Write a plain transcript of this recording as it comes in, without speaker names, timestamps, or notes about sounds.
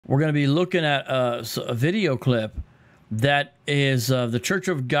we're going to be looking at a video clip that is the Church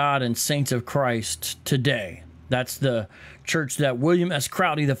of God and Saints of Christ today. That's the church that William S.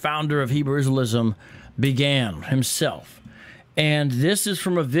 Crowdy, the founder of Hebrew Israelism, began himself. And this is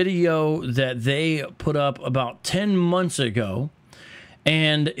from a video that they put up about 10 months ago.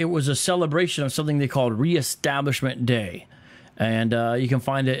 And it was a celebration of something they called Reestablishment Day. And you can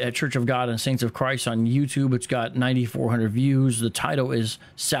find it at Church of God and Saints of Christ on YouTube. It's got 9,400 views. The title is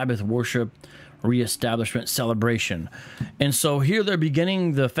Sabbath Worship Reestablishment Celebration. And so here they're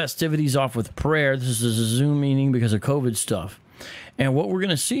beginning the festivities off with prayer. This is a Zoom meeting because of COVID stuff. And what we're going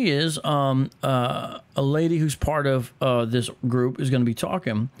to see is a lady who's part of this group is going to be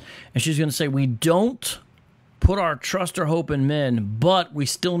talking. And she's going to say, we don't put our trust or hope in men, but we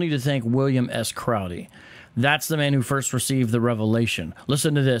still need to thank William S. Crowdy. That's the man who first received the revelation.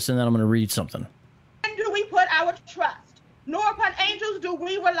 Listen to this, and then I'm going to read something. And do we put our trust, nor upon angels do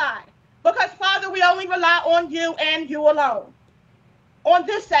we rely, because, Father, we only rely on you and you alone. On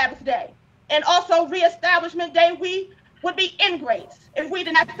this Sabbath day, and also Reestablishment Day, we would be ingrates if we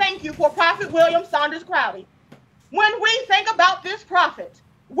did not thank you for Prophet William Saunders Crowdy. When we think about this prophet,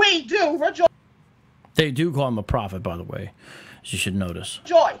 we do rejoice. They do call him a prophet, by the way, as you should notice.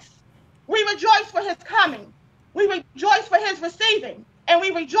 We rejoice for his coming. We rejoice for his receiving. And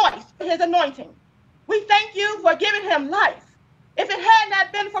we rejoice for his anointing. We thank you for giving him life. If it had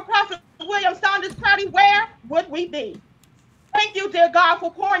not been for Prophet William Saunders Crowdy, where would we be? Thank you, dear God,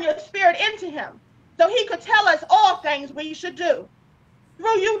 for pouring your spirit into him so he could tell us all things we should do.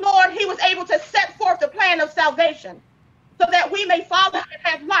 Through you, Lord, he was able to set forth the plan of salvation so that we may follow and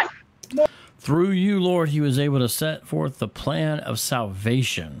have life. Through you, Lord, he was able to set forth the plan of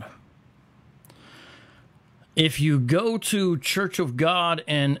salvation. If you go to Church of God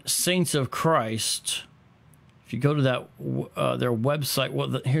and Saints of Christ, if you go to that their website,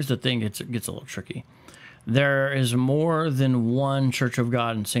 well, here's the thing, it gets a little tricky. There is more than one Church of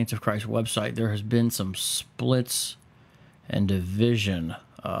God and Saints of Christ website. There has been some splits and division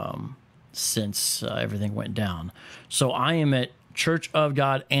since everything went down. So I am at Church of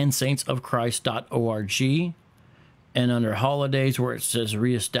God and Saints of Christ.org, and under holidays where it says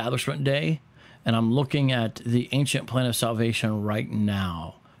Reestablishment Day, and I'm looking at the ancient plan of salvation right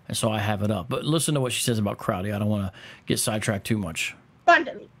now. And so I have it up. But listen to what she says about Crowdy. I don't want to get sidetracked too much.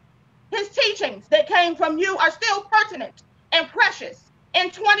 Abundantly. His teachings that came from you are still pertinent and precious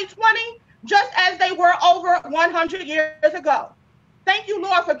in 2020, just as they were over 100 years ago. Thank you,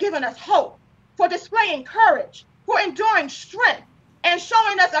 Lord, for giving us hope, for displaying courage, for enduring strength, and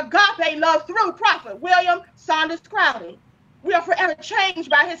showing us agape love through Prophet William Saunders Crowdy. We are forever changed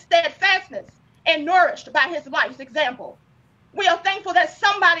by his steadfastness and nourished by his life's example. We are thankful that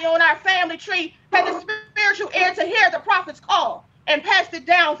somebody on our family tree had the spiritual ear to hear the prophet's call and passed it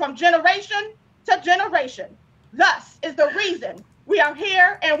down from generation to generation. Thus is the reason we are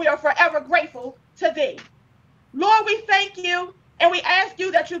here, and we are forever grateful to thee. Lord, we thank you, and we ask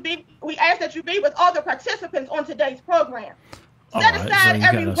that you be with all the participants on today's program. Set aside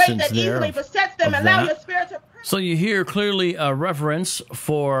every weight that easily besets them, and allow your spirit to... So you hear clearly a reference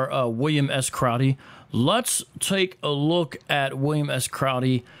for William S. Crowdy. Let's take a look at William S.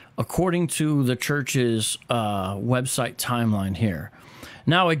 Crowdy according to the church's website timeline here.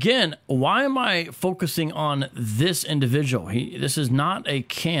 Now, again, why am I focusing on this individual? This is not a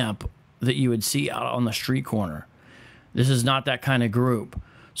camp that you would see out on the street corner. This is not that kind of group.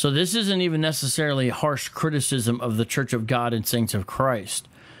 So this isn't even necessarily harsh criticism of the Church of God and Saints of Christ.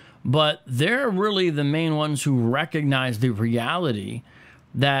 But they're really the main ones who recognize the reality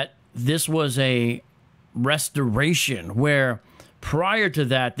that this was a restoration, where prior to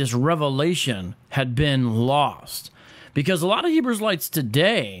that, this revelation had been lost. Because a lot of Hebrew Israelites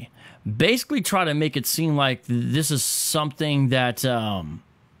today basically try to make it seem like this is something that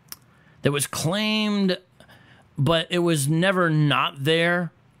that was claimed, but it was never not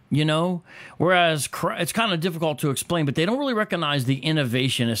there, you know? Whereas it's kind of difficult to explain, but they don't really recognize the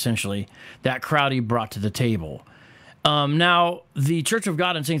innovation, essentially, that Crowdy brought to the table. Now, the Church of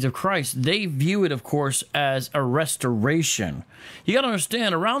God and Saints of Christ, they view it, of course, as a restoration. You got to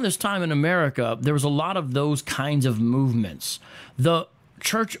understand, around this time in America, there was a lot of those kinds of movements. The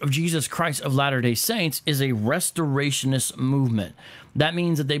Church of Jesus Christ of Latter-day Saints is a restorationist movement. That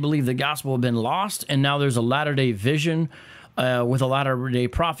means that they believe the gospel had been lost, and now there's a latter-day vision with a latter-day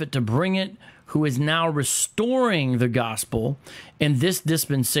prophet to bring it, who is now restoring the gospel in this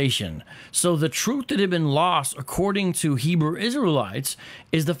dispensation. So the truth that had been lost, according to Hebrew Israelites,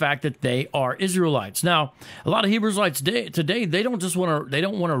 is the fact that they are Israelites. Now, a lot of Hebrew Israelites today, they don't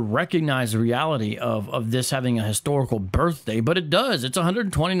want to recognize the reality of this having a historical birthday, but it does. It's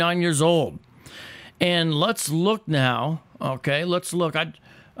 129 years old. And let's look now. Okay, let's look. I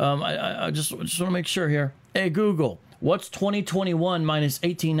just want to make sure here. Hey, Google, what's 2021 minus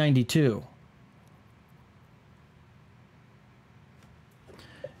 1892?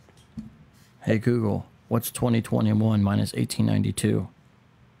 Hey, Google, what's 2021 minus 1892?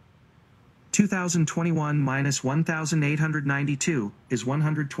 2021 minus 1892 is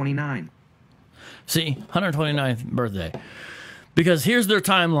 129. See, 129th birthday. Because here's their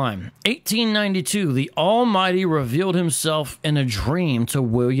timeline. 1892, the Almighty revealed himself in a dream to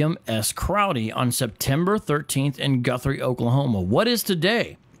William S. Crowdy on September 13th in Guthrie, Oklahoma. What is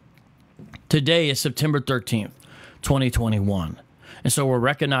today? Today is September 13th, 2021. And so we're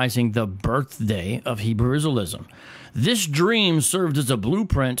recognizing the birthday of Hebrew Israelism. This dream served as a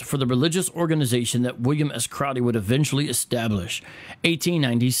blueprint for the religious organization that William S. Crowdy would eventually establish.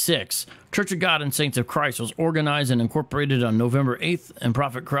 1896, Church of God and Saints of Christ was organized and incorporated on November 8th, and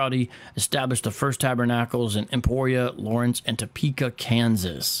Prophet Crowdy established the first tabernacles in Emporia, Lawrence, and Topeka,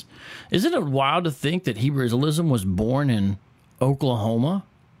 Kansas. Isn't it wild to think that Hebrew Israelism was born in Oklahoma?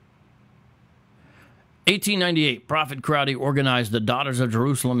 1898, Prophet Crowdy organized the Daughters of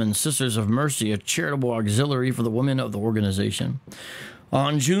Jerusalem and Sisters of Mercy, a charitable auxiliary for the women of the organization.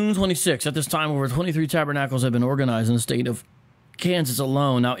 On June 26, at this time, over 23 tabernacles have been organized in the state of Kansas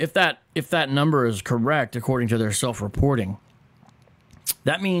alone. Now, if that number is correct, according to their self-reporting,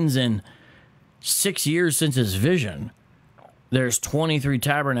 that means in 6 years since his vision, there's 23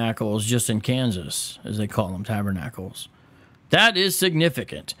 tabernacles just in Kansas, as they call them, tabernacles. That is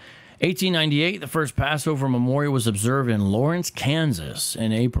significant. 1898, the first Passover memorial was observed in Lawrence, Kansas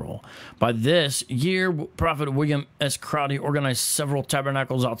in April. By this year, Prophet William S. Crowdy organized several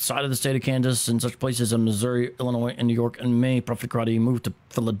tabernacles outside of the state of Kansas in such places as Missouri, Illinois, and New York. In May, Prophet Crowdy moved to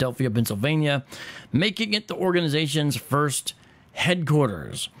Philadelphia, Pennsylvania, making it the organization's first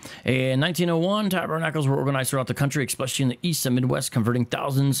headquarters. In 1901, tabernacles were organized throughout the country, especially in the East and Midwest, converting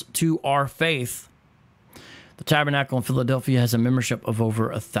thousands to our faith. The tabernacle in Philadelphia has a membership of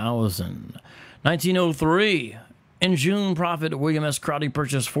over 1,000. 1903, in June, Prophet William S. Crowdy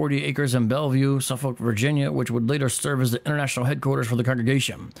purchased 40 acres in Bellevue, Suffolk, Virginia, which would later serve as the international headquarters for the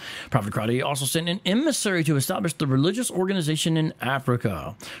congregation. Prophet Crowdy also sent an emissary to establish the religious organization in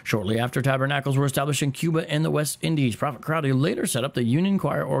Africa. Shortly after, tabernacles were established in Cuba and the West Indies. Prophet Crowdy later set up the Union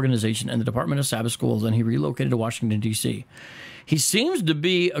Choir organization and the Department of Sabbath Schools, and he relocated to Washington, D.C. He seems to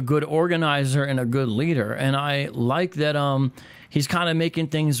be a good organizer and a good leader, and I like that he's kind of making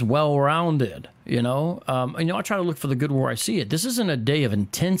things well-rounded, you know? I try to look for the good where I see it. This isn't a day of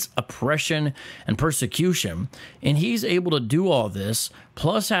intense oppression and persecution, and he's able to do all this,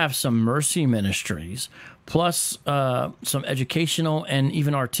 plus have some mercy ministries, plus some educational and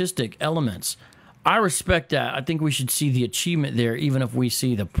even artistic elements. I respect that. I think we should see the achievement there, even if we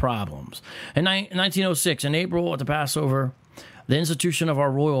see the problems. In 1906, in April, at the Passover, the institution of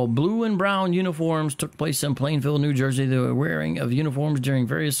our royal blue and brown uniforms took place in Plainfield, New Jersey. The wearing of uniforms during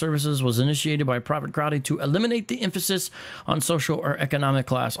various services was initiated by Prophet Crowdy to eliminate the emphasis on social or economic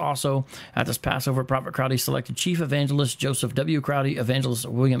class. Also, at this Passover, Prophet Crowdy selected Chief Evangelist Joseph W. Crowdy, Evangelist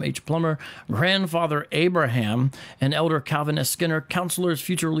William H. Plummer, Grandfather Abraham, and Elder Calvin S. Skinner, counselors,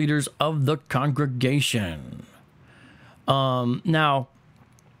 future leaders of the congregation.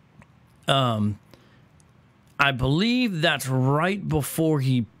 I believe that's right before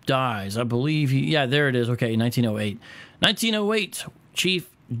he dies. I believe there it is. Okay, 1908. 1908, Chief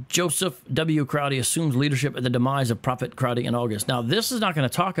Joseph W. Crowdy assumes leadership at the demise of Prophet Crowdy in August. Now, this is not going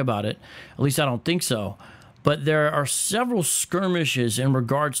to talk about it. At least I don't think so. But there are several skirmishes in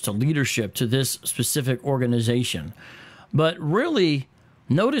regards to leadership to this specific organization. But really,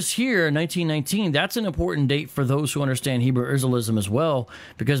 notice here, 1919, that's an important date for those who understand Hebrew Israelism as well,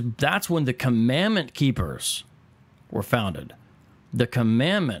 because that's when the commandment keepers were founded. The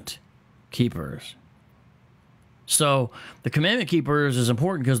commandment keepers. So the commandment keepers is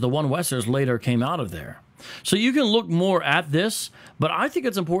important because the one Westers later came out of there. So you can look more at this, but I think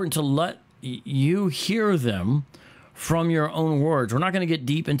it's important to let you hear them from your own words. We're not going to get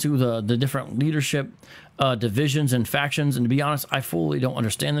deep into the different leadership divisions and factions, and to be honest, I fully don't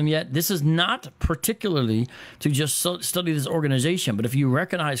understand them yet. This is not particularly to just study this organization, but if you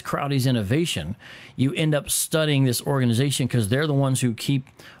recognize Crowdy's innovation, you end up studying this organization because they're the ones who keep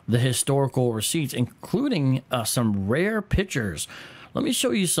the historical receipts, including some rare pictures. Let me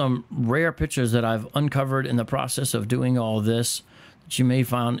show you some rare pictures that I've uncovered in the process of doing all this that you may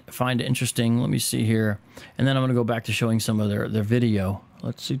find interesting. Let me see here. And then I'm going to go back to showing some of their video.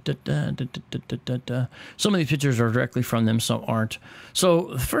 Let's see. Some of these pictures are directly from them, some aren't.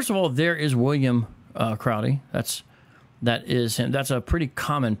 So first of all, there is William Crowdy. That is him. That's a pretty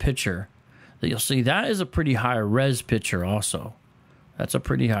common picture that you'll see. That is a pretty high res picture also. That's a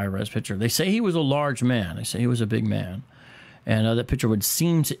pretty high res picture. They say he was a large man. They say he was a big man. And that picture would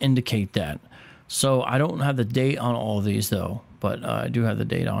seem to indicate that. So I don't have the date on all of these, though. But I do have the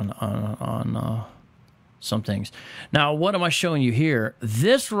date on some things. Now, what am I showing you here?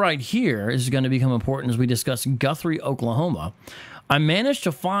 This right here is going to become important as we discuss Guthrie, Oklahoma. I managed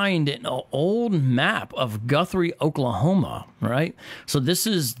to find an old map of Guthrie, Oklahoma, right? So this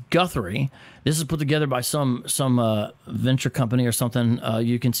is Guthrie. This is put together by some venture company or something.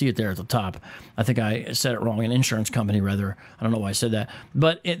 You can see it there at the top. I think I said it wrong. An insurance company, rather. I don't know why I said that.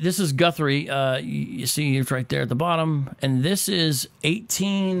 But this is Guthrie. You see it's right there at the bottom. And this is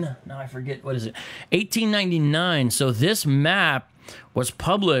 1899. So this map was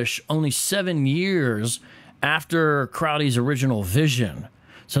published only 7 years after Crowdy's original vision.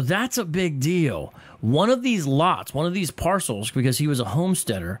 So that's a big deal. One of these lots, one of these parcels, because he was a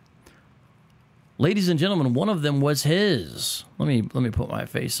homesteader, ladies and gentlemen, one of them was his. Let me put my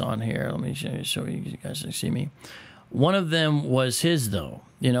face on here. Let me show you guys can see me. One of them was his, though,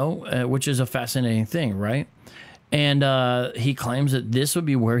 you know, which is a fascinating thing, right? And he claims that this would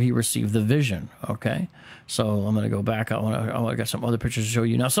be where he received the vision, okay? So I'm going to go back. I got some other pictures to show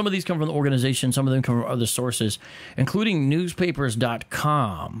you. Now, some of these come from the organization. Some of them come from other sources, including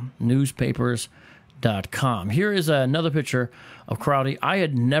newspapers.com. Newspapers.com. Here is another picture of Crowdy I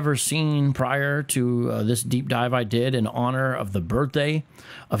had never seen prior to this deep dive I did in honor of the birthday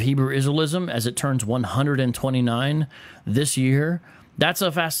of Hebrew Israelism as it turns 129 this year. That's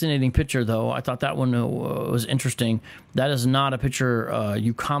a fascinating picture, though. I thought that one was interesting. That is not a picture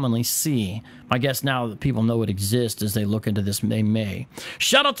you commonly see. I guess now that people know it exists as they look into this, they may.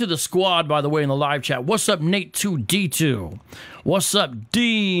 Shout out to the squad, by the way, in the live chat. What's up, Nate2D2? What's up,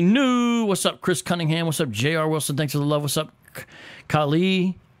 D New? What's up, Chris Cunningham? What's up, JR Wilson? Thanks for the love. What's up,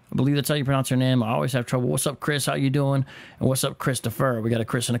 Kali? I believe that's how you pronounce your name. I always have trouble. What's up, Chris? How you doing? And what's up, Christopher? We got a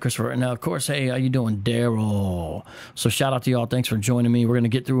Chris and a Christopher. And now, of course, hey, how you doing, Daryl? So shout out to y'all. Thanks for joining me. We're going to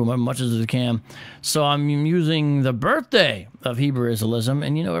get through as much as we can. So I'm using the birthday of Hebrew Israelism.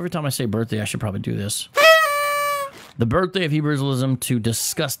 And, you know, every time I say birthday, I should probably do this. The birthday of Hebrew Israelism to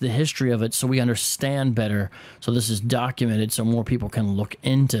discuss the history of it so we understand better. So this is documented so more people can look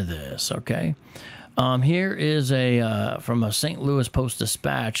into this, okay? Here is from a St. Louis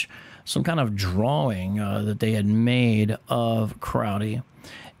Post-Dispatch, some kind of drawing that they had made of Crowdy.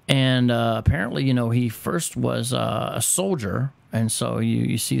 And apparently, you know, he first was a soldier. And so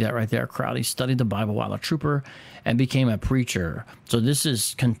you see that right there. Crowdy studied the Bible while a trooper and became a preacher. So this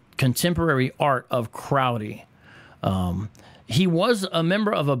is contemporary art of Crowdy. He was a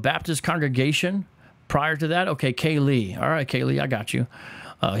member of a Baptist congregation prior to that. Okay, Kaylee. All right, Kaylee, I got you.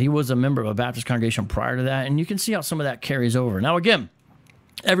 He was a member of a Baptist congregation prior to that, and you can see how some of that carries over. Now, again,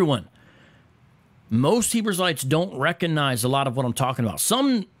 everyone, most Hebrew Israelites don't recognize a lot of what I'm talking about.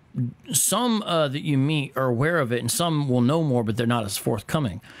 Some that you meet are aware of it, and some will know more, but they're not as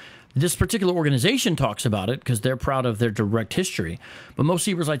forthcoming. This particular organization talks about it because they're proud of their direct history, but most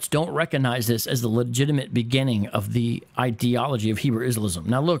Hebrew Israelites don't recognize this as the legitimate beginning of the ideology of Hebrew Israelism.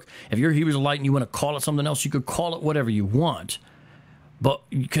 Now, look, if you're a Hebrew Israelite and you want to call it something else, you could call it whatever you want. But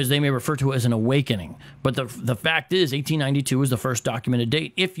because they may refer to it as an awakening. But the fact is, 1892 is the first documented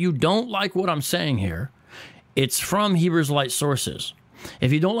date. If you don't like what I'm saying here, it's from Hebrew Israelite sources.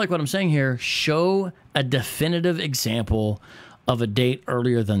 If you don't like what I'm saying here, show a definitive example of a date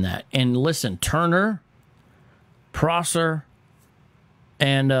earlier than that. And listen, Turner, Prosser,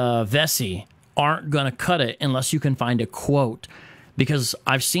 and Vesey aren't going to cut it unless you can find a quote. Because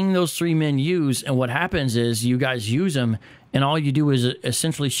I've seen those three men use, and what happens is you guys use them, and all you do is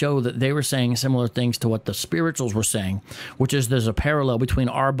essentially show that they were saying similar things to what the spirituals were saying, which is there's a parallel between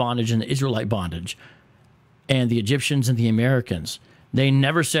our bondage and the Israelite bondage and the Egyptians and the Americans. They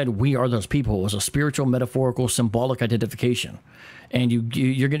never said we are those people. It was a spiritual, metaphorical, symbolic identification. And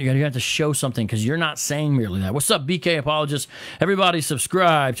you're going to have to show something because you're not saying merely that. What's up, BK Apologist? Everybody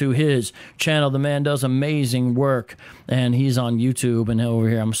subscribe to his channel. The man does amazing work, and he's on YouTube. And over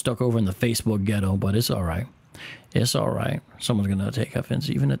here, I'm stuck over in the Facebook ghetto, but it's all right. It's all right. Someone's going to take offense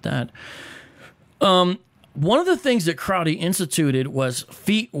even at that. One of the things that Crowdy instituted was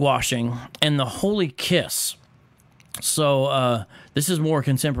feet washing and the holy kiss. So this is more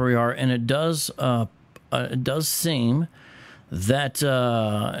contemporary art, and it does seem that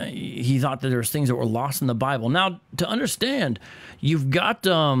he thought that there was things that were lost in the Bible. Now, to understand, you've got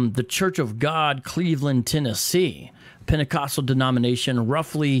the Church of God, Cleveland, Tennessee, Pentecostal denomination,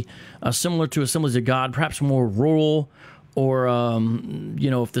 roughly similar to Assemblies of God, perhaps more rural, or,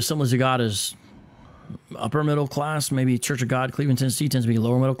 if the Assemblies of God is upper middle class, maybe Church of God, Cleveland, Tennessee tends to be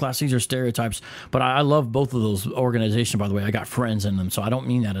lower middle class. These are stereotypes, but I love both of those organizations, by the way. I got friends in them, so I don't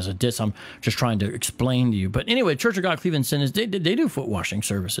mean that as a diss. I'm just trying to explain to you. But anyway, Church of God, Cleveland, Tennessee, they do foot washing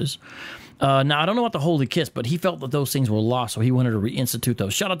services. Now, I don't know about the Holy Kiss, but he felt that those things were lost, so he wanted to reinstitute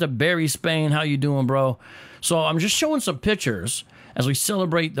those. Shout out to Barry Spain. How you doing, bro? So I'm just showing some pictures as we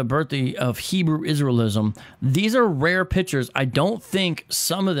celebrate the birthday of Hebrew Israelism. These are rare pictures. I don't think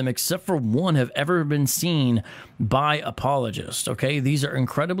some of them, except for one, have ever been seen by Apologist. Okay, these are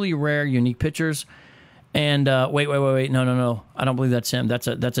incredibly rare, unique pictures. And wait, no, I don't believe that's him. That's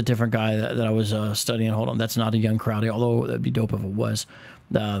a different guy that I was studying. Hold on, that's not a young Crowdy, although that'd be dope if it was.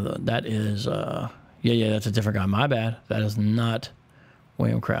 That is, that's a different guy. My bad. That is not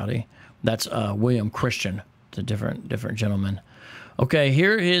William Crowdy. That's William Christian. It's a different gentleman. Okay,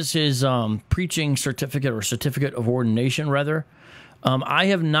 here is his preaching certificate, or certificate of ordination, rather. I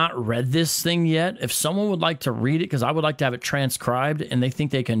have not read this thing yet. If someone would like to read it, because I would like to have it transcribed, and they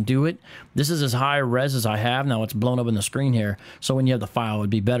think they can do it, this is as high res as I have. Now it's blown up in the screen here, so when you have the file, it would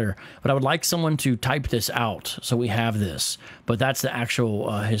be better. But I would like someone to type this out, so we have this. But that's the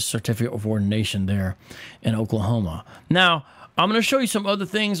actual, his certificate of ordination there in Oklahoma. Now, I'm going to show you some other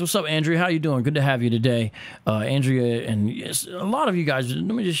things. What's up, Andrea? How you doing? Good to have you today. Andrea, and yes, a lot of you guys, let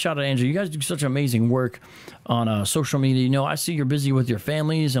me just shout out Andrea. You guys do such amazing work on social media. You know, I see you're busy with your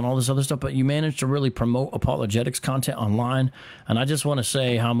families and all this other stuff, but you manage to really promote apologetics content online. And I just want to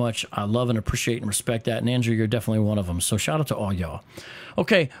say how much I love and appreciate and respect that. And Andrea, you're definitely one of them. So shout out to all y'all.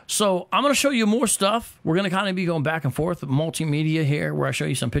 Okay, so I'm going to show you more stuff. We're going to kind of be going back and forth, multimedia here, where I show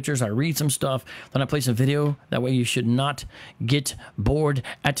you some pictures, I read some stuff, then I play some video. That way you should not get bored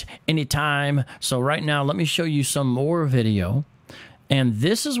at any time. So right now, let me show you some more video. And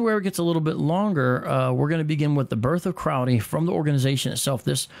this is where it gets a little bit longer. We're going to begin with the birth of Crowdy from the organization itself.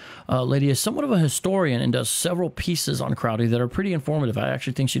 This lady is somewhat of a historian and does several pieces on Crowdy that are pretty informative. I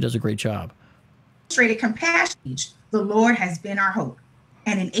actually think she does a great job. Compassion, the Lord has been our hope.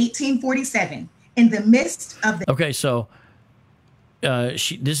 And in 1847, in the midst of the... Okay, so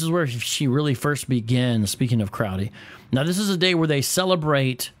this is where she really first begins, speaking of Crowdy. Now, this is a day where they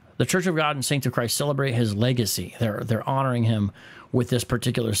celebrate, the Church of God and Saints of Christ celebrate his legacy. They're honoring him with this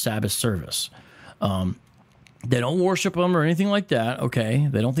particular Sabbath service. They don't worship him or anything like that, okay?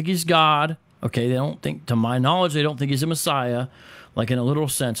 They don't think he's God, okay? They don't think, to my knowledge, they don't think he's a Messiah, like in a literal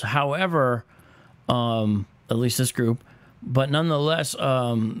sense. However, at least this group... But nonetheless,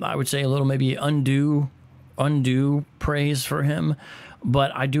 I would say a little maybe undue praise for him.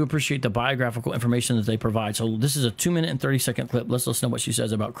 But I do appreciate the biographical information that they provide. So this is a 2-minute and 30-second clip. Let's listen to what she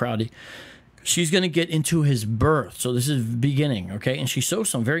says about Crowdy. She's going to get into his birth. So this is beginning, okay? And she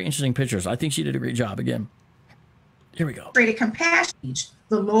shows some very interesting pictures. I think she did a great job again. Here we go. Compassion,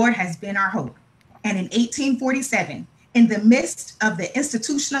 the Lord has been our hope. And in 1847, in the midst of the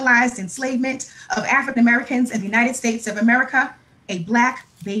institutionalized enslavement of African Americans in the United States of America, a Black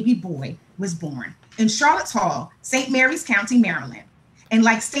baby boy was born in Charlotte's Hall, St. Mary's County, Maryland. And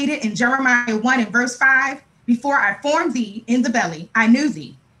like stated in Jeremiah 1 and verse 5, before I formed thee in the belly, I knew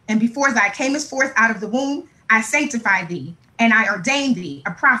thee. And before thy camest forth out of the womb, I sanctified thee, and I ordained thee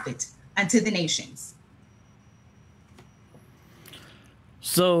a prophet unto the nations.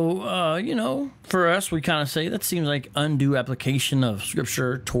 So, for us, we kind of say that seems like undue application of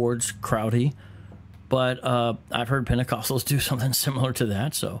Scripture towards Crowdy. But I've heard Pentecostals do something similar to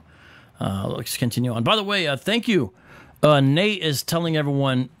that. So let's continue on. By the way, thank you. Nate is telling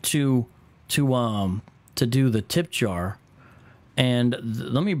everyone to do the tip jar. And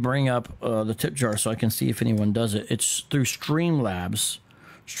let me bring up the tip jar so I can see if anyone does it. It's through Streamlabs,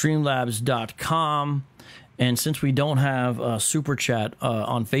 streamlabs.com. And since we don't have Super Chat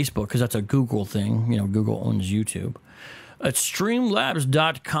on Facebook, because that's a Google thing, Google owns YouTube, it's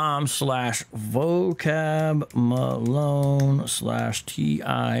streamlabs.com/vocab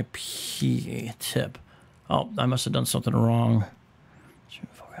Malone/TIP tip. Oh, I must have done something wrong.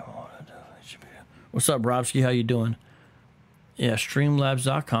 What's up, Robski? How you doing? Yeah,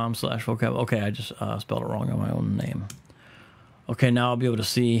 streamlabs.com/vocab. Okay, I just spelled it wrong on my own name. Okay, now I'll be able to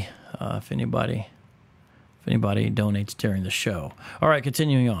see if anybody donates during the show. All right,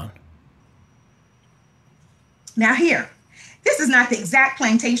 continuing on. Now here, this is not the exact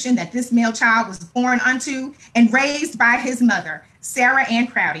plantation that this male child was born unto and raised by his mother, Sarah Ann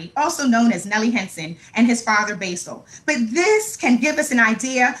Crowdy, also known as Nellie Henson, and his father Basil. But this can give us an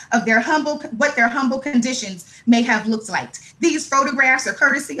idea of what their humble conditions may have looked like. These photographs are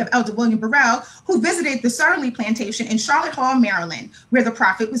courtesy of Elder William Burrell, who visited the Sarley plantation in Charlotte Hall, Maryland, where the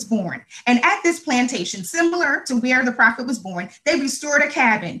prophet was born. And at this plantation, similar to where the prophet was born, they restored a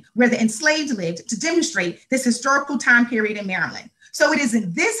cabin where the enslaved lived to demonstrate this historical time period in Maryland. So it is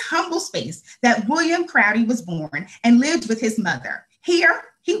in this humble space that William Crowdy was born and lived with his mother. Here,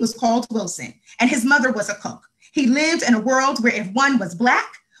 he was called Wilson, and his mother was a cook. He lived in a world where if one was Black,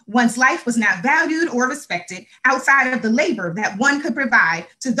 one's life was not valued or respected outside of the labor that one could provide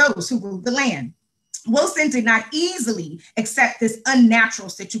to those who ruled the land. Wilson did not easily accept this unnatural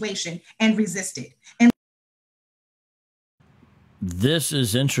situation and resisted. And this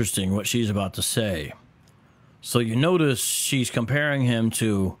is interesting what she's about to say. So you notice she's comparing him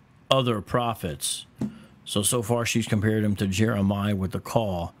to other prophets. So far she's compared him to Jeremiah with the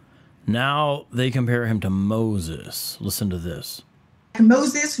call. Now they compare him to Moses. Listen to this.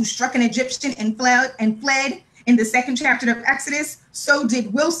 Moses, who struck an Egyptian and fled in the 2nd chapter of Exodus, so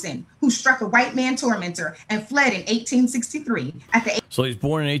did Wilson, who struck a white man tormentor and fled in 1863. So he's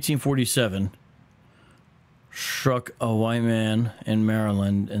born in 1847, struck a white man in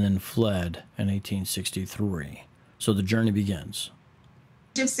Maryland, and then fled in 1863. So the journey begins.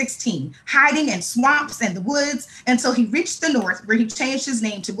 Of 16, hiding in swamps and the woods until he reached the north, where he changed his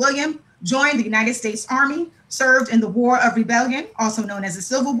name to William, joined the United States Army, served in the War of Rebellion, also known as the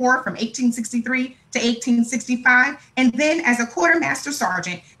Civil War, from 1863 to 1865, and then as a quartermaster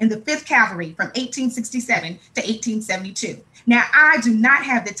sergeant in the 5th Cavalry from 1867 to 1872. Now, I do not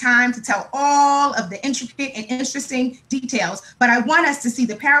have the time to tell all of the intricate and interesting details, but I want us to see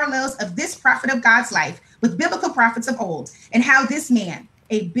the parallels of this prophet of God's life with biblical prophets of old, and how this man,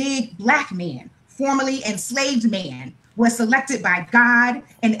 a big Black man, formerly enslaved man, was selected by God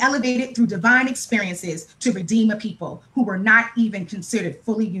and elevated through divine experiences to redeem a people who were not even considered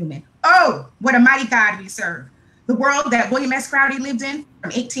fully human. Oh, what a mighty God we serve. The world that William S. Crowdy lived in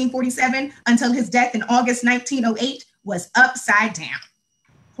from 1847 until his death in August 1908 was upside down.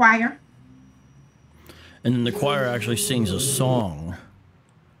 Choir. And then the choir actually sings a song.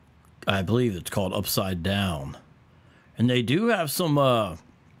 I believe it's called Upside Down. And they do have some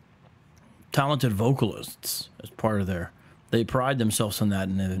talented vocalists as part of they pride themselves on that,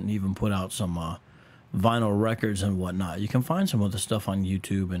 and even put out some vinyl records and whatnot. You can find some of the stuff on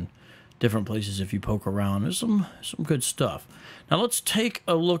YouTube and different places if you poke around. There's some good stuff. Now let's take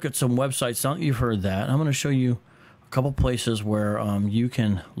a look at some websites. Now that you've heard that, I'm going to show you a couple places where you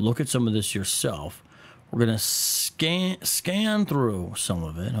can look at some of this yourself. We're going to scan through some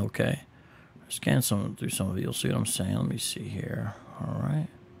of it, okay? Scan through some of it. You'll see what I'm saying. Let me see here. All right.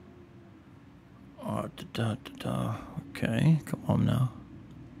 Okay, come on now.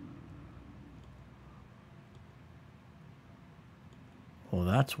 Well,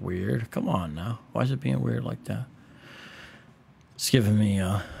 that's weird. Come on now. Why is it being weird like that? It's giving me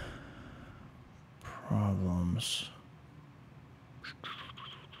problems.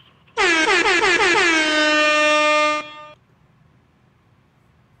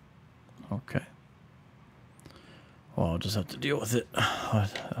 Okay. Well, I'll just have to deal with it. I'll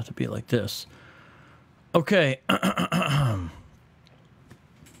have to be like this. Okay. I'm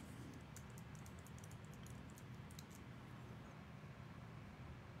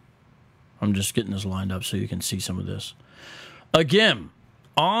just getting this lined up so you can see some of this. Again,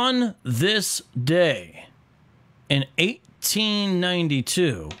 on this day in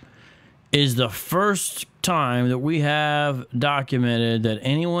 1892 is the first time that we have documented that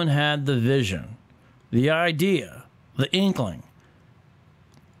anyone had the vision, the idea, the inkling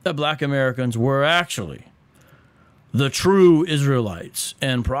that Black Americans were actually the true Israelites.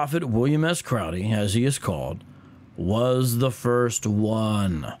 And Prophet William S. Crowdy, as he is called, was the first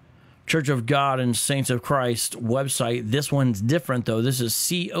one. Church of God and Saints of Christ website. This one's different, though. This is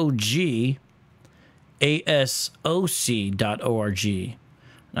COGASOC.org.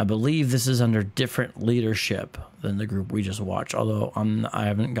 And I believe this is under different leadership than the group we just watched, although I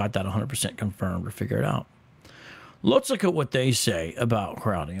haven't got that 100% confirmed or figured out. Let's look at what they say about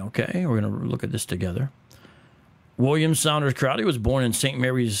Crowdy, okay? We're going to look at this together. William Saunders Crowdy was born in St.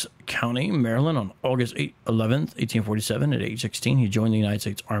 Mary's County, Maryland on August 11th, 1847. At age 16, he joined the United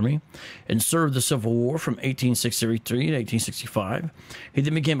States Army and served the Civil War from 1863 to 1865. He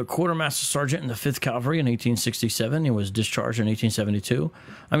then became a quartermaster sergeant in the 5th Cavalry in 1867. He was discharged in 1872.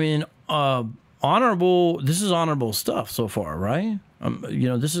 I mean, this is honorable stuff so far, right?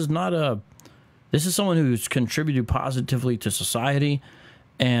 This is not this is someone who's contributed positively to society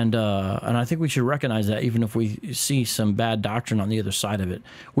And I think we should recognize that, even if we see some bad doctrine on the other side of it.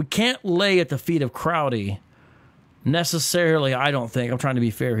 We can't lay at the feet of Crowdy necessarily, I don't think, I'm trying to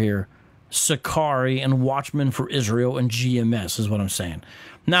be fair here, Sakari and Watchmen for Israel and GMS is what I'm saying.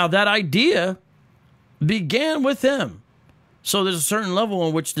 Now, that idea began with him. So there's a certain level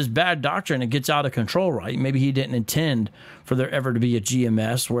in which this bad doctrine, it gets out of control, right? Maybe he didn't intend for there ever to be a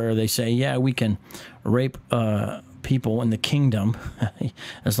GMS where they say, yeah, we can rape people in the kingdom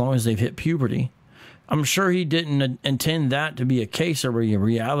as long as they've hit puberty. I'm sure he didn't intend that to be a case or a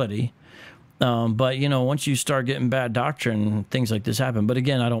reality. But, you know, once you start getting bad doctrine, things like this happen. But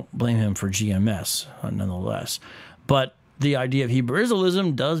again, I don't blame him for GMS, nonetheless. But the idea of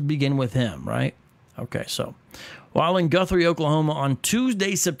Hebrewism does begin with him, right? Okay, so while in Guthrie, Oklahoma on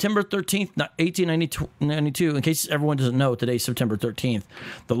Tuesday, September 13th, 1892, in case everyone doesn't know, today's September 13th,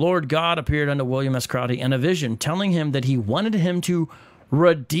 the Lord God appeared unto William S. Crowdy in a vision, telling him that he wanted him to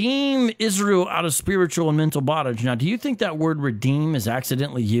redeem Israel out of spiritual and mental bondage. Now, do you think that word redeem is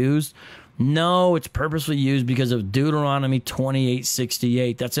accidentally used? No, it's purposely used because of Deuteronomy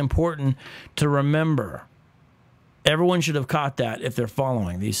 28:68. That's important to remember. Everyone should have caught that if they're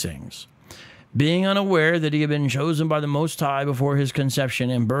following these things. Being unaware that he had been chosen by the Most High before his conception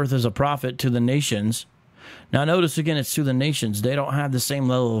and birth as a prophet to the nations. Now, notice again, it's to the nations. They don't have the same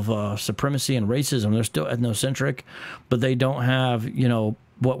level of supremacy and racism. They're still ethnocentric, but they don't have, you know,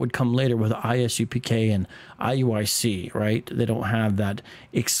 what would come later with ISUPK and IUIC, right? They don't have that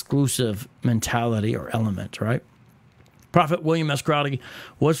exclusive mentality or element, right? Prophet William S. Crowdy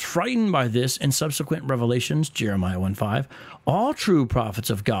was frightened by this and subsequent revelations, Jeremiah 1:5. All true prophets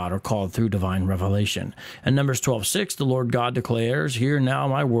of God are called through divine revelation. And Numbers 12:6, the Lord God declares, hear now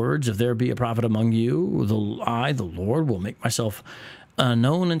my words, if there be a prophet among you, I, the Lord, will make myself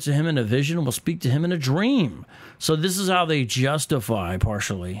known unto him in a vision, will speak to him in a dream. So this is how they justify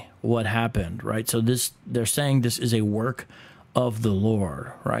partially what happened, right? So they're saying this is a work of the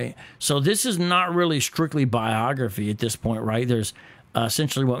Lord, right? So this is not really strictly biography at this point, right? There's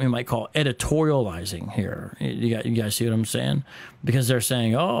essentially what we might call editorializing here. You guys see what I'm saying? Because they're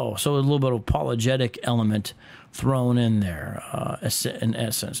saying, oh, so a little bit of apologetic element thrown in there in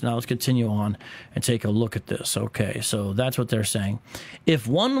essence. Now let's continue on and take a look at this. Okay, so that's what they're saying. If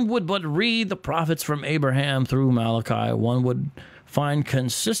one would but read the prophets from Abraham through Malachi, one would find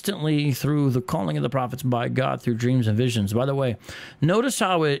consistently through the calling of the prophets by God through dreams and visions. By the way, notice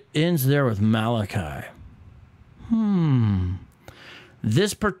how it ends there with Malachi.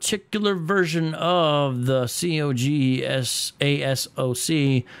 This particular version of the COGSASOC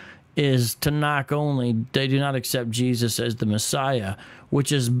is Tanakh only. They do not accept Jesus as the Messiah,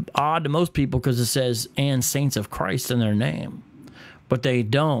 which is odd to most people because it says, and saints of Christ in their name. But they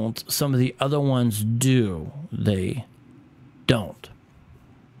don't. Some of the other ones do. They don't.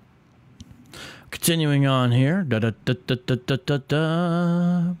 Continuing on here.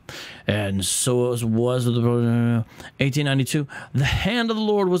 And so it was 1892. The hand of the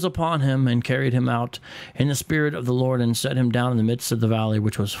Lord was upon him and carried him out in the spirit of the Lord and set him down in the midst of the valley,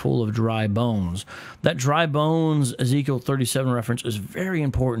 which was full of dry bones. That dry bones, Ezekiel 37 reference, is very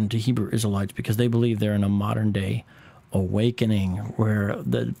important to Hebrew Israelites because they believe they're in a modern day awakening where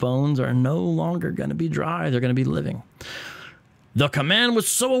the bones are no longer going to be dry. They're going to be living. The command was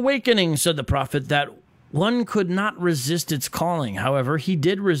so awakening, said the prophet, that one could not resist its calling. However, he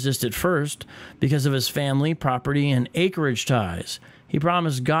did resist it first because of his family, property, and acreage ties. He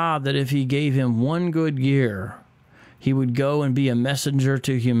promised God that if he gave him 1 good year, he would go and be a messenger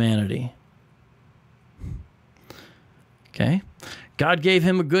to humanity. Okay? God gave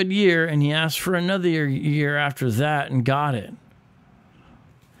him a good year, and he asked for another year after that and got it.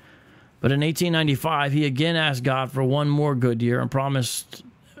 But in 1895, he again asked God for 1 more good year and promised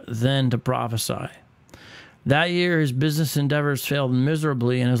then to prophesy. That year, his business endeavors failed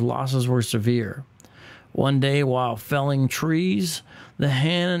miserably and his losses were severe. One day, while felling trees, the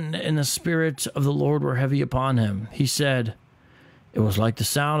hand and the spirit of the Lord were heavy upon him. He said, it was like the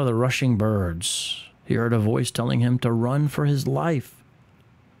sound of the rushing birds. He heard a voice telling him to run for his life.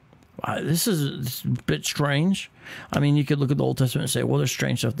 This is a bit strange. I mean, you could look at the Old Testament and say, well, there's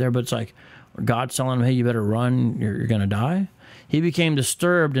strange stuff there, but it's like God's telling him, hey, you better run, you're going to die. He became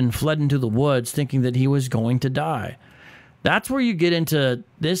disturbed and fled into the woods, thinking that he was going to die. That's where you get into,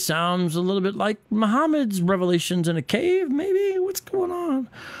 this sounds a little bit like Muhammad's revelations in a cave, maybe? What's going on?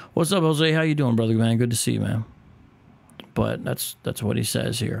 What's up, Jose? How you doing, brother, man? Good to see you, man. But that's what he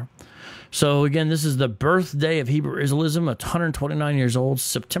says here. So, again, this is the birthday of Hebrew Israelism at 129 years old.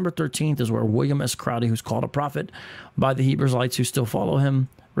 September 13th is where William S. Crowdy, who's called a prophet by the Hebrew Israelites who still follow him,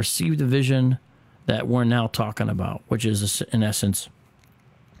 received a vision that we're now talking about, which is, in essence,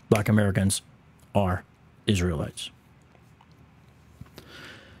 Black Americans are Israelites.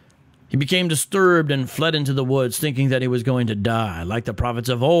 He became disturbed and fled into the woods, thinking that he was going to die. Like the prophets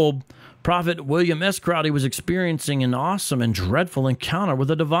of old, Prophet William S. Crowdy was experiencing an awesome and dreadful encounter with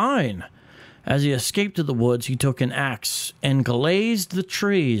the divine. As he escaped to the woods, he took an axe and glazed the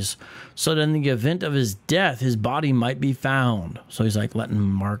trees so that in the event of his death, his body might be found. So he's like letting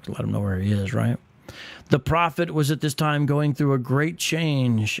Mark let him know where he is, right? The prophet was at this time going through a great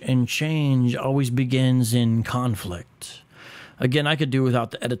change, and change always begins in conflict. Again, I could do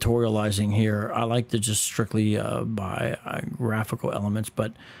without the editorializing here. I like to just strictly buy graphical elements,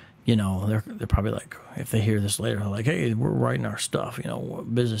 but you know, they're probably like, if they hear this later, they're like, hey, we're writing our stuff. You know,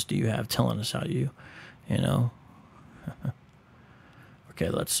 what business do you have telling us how you know? Okay,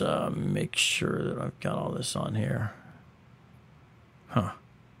 let's make sure that I've got all this on here. Huh.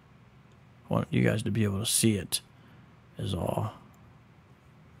 I want you guys to be able to see it is all.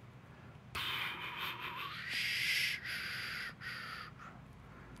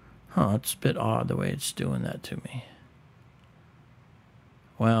 Huh, it's a bit odd the way it's doing that to me.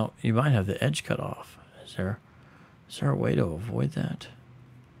 Well, you might have the edge cut off. Is there a way to avoid that?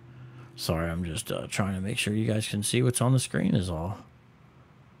 Sorry, I'm just trying to make sure you guys can see what's on the screen is all.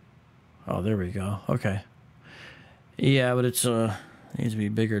 Oh, there we go. Okay. Yeah, but it's needs to be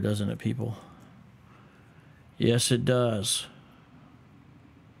bigger, doesn't it, people? Yes, it does.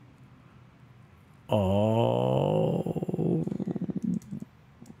 Oh,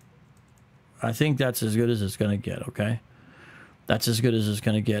 I think that's as good as it's going to get, okay? That's as good as it's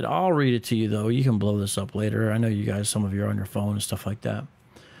going to get. I'll read it to you, though. You can blow this up later. I know you guys, some of you are on your phone and stuff like that.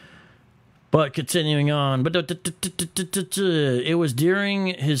 But continuing on. But it was during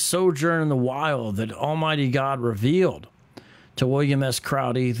his sojourn in the wild that Almighty God revealed to William S.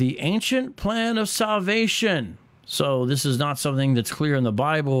 Crowdy the ancient plan of salvation. So this is not something that's clear in the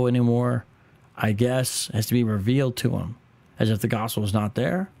Bible anymore, I guess. It has to be revealed to him, as if the gospel is not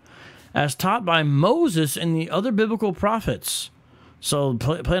there, as taught by Moses and the other biblical prophets. So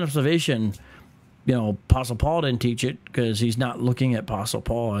plan of salvation, you know, Apostle Paul didn't teach it because he's not looking at Apostle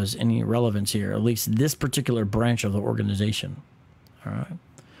Paul as any relevance here, at least this particular branch of the organization. All right.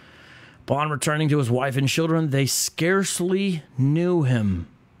 Upon returning to his wife and children, they scarcely knew him,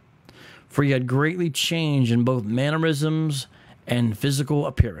 for he had greatly changed in both mannerisms and physical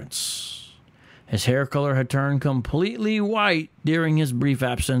appearance. His hair color had turned completely white during his brief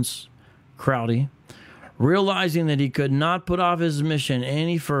absence. Crowdy, realizing that he could not put off his mission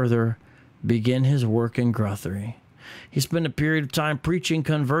any further, began his work in Guthrie. He spent a period of time preaching,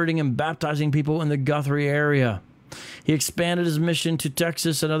 converting, and baptizing people in the Guthrie area. He expanded his mission to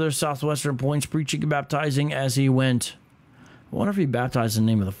Texas and other southwestern points, preaching and baptizing as he went. I wonder if he baptized in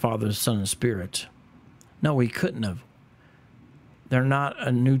the name of the Father, the Son, and the Spirit. No, he couldn't have. They're not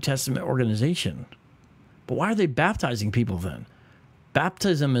a New Testament organization. But why are they baptizing people then?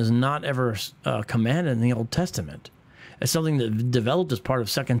 Baptism is not ever commanded in the Old Testament. It's something that developed as part of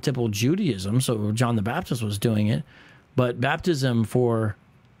Second Temple Judaism, so John the Baptist was doing it. But baptism for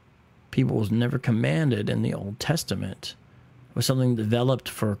people was never commanded in the Old Testament. It was something developed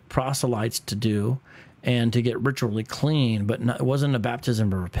for proselytes to do and to get ritually clean, but it wasn't a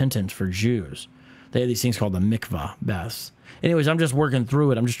baptism of repentance for Jews. They had these things called the mikvah baths. Anyways, I'm just working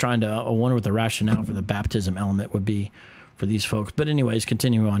through it. I'm just trying to wonder what the rationale for the baptism element would be for these folks. But anyways,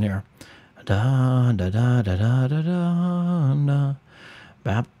 continue on here. Da, da, da, da, da, da, da, da.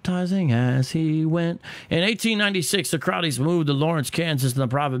 Baptizing as he went. In 1896, the Crowdys moved to Lawrence, Kansas, and the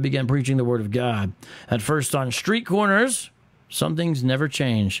prophet began preaching the word of God. At first on street corners, some things never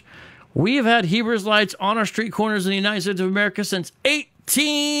change. We have had Hebrew Israelites on our street corners in the United States of America since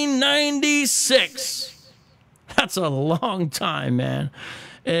 1896. That's a long time, man.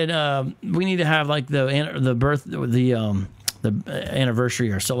 And we need to have like the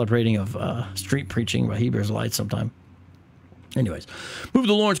anniversary or celebrating of street preaching by Hebrew Israelites sometime. Anyways, moved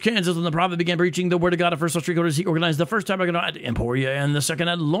to Lawrence, Kansas, and the prophet began preaching the word of God at first on street corners. He organized the first tabernacle at Emporia and the second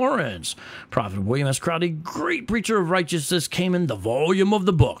at Lawrence. Prophet William S. Crowdy, great preacher of righteousness, came in the volume of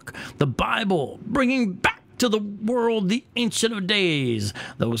the book, the Bible, bringing back to the world the Ancient of Days.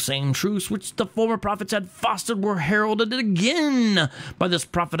 Those same truths which the former prophets had fostered were heralded again by this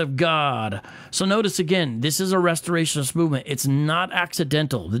prophet of God. So notice again, this is a restorationist movement. It's not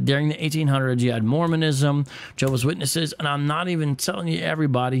accidental. During the 1800s, you had Mormonism, Jehovah's Witnesses, and I'm not even telling you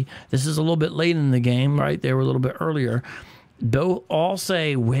everybody. This is a little bit late in the game, right? They were a little bit earlier. They'll all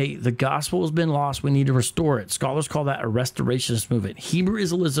say, wait, the gospel has been lost. We need to restore it. Scholars call that a restorationist movement. Hebrew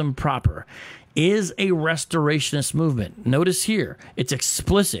Israelism proper is a restorationist movement. Notice here, it's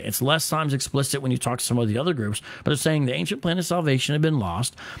explicit. It's less times explicit when you talk to some of the other groups, but they're saying the ancient plan of salvation had been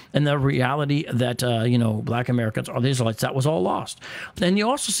lost, and the reality that, black Americans are the Israelites, that was all lost. And you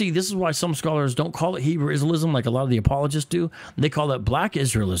also see, this is why some scholars don't call it Hebrew Israelism like a lot of the apologists do. They call it black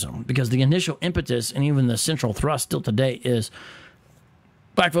Israelism, because the initial impetus and even the central thrust still today is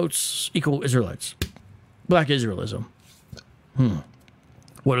black votes equal Israelites. Black Israelism.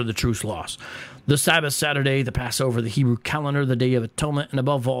 What are the truths lost? The Sabbath, Saturday, the Passover, the Hebrew calendar, the Day of Atonement, and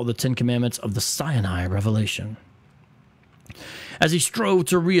above all, the Ten Commandments of the Sinai revelation. As he strove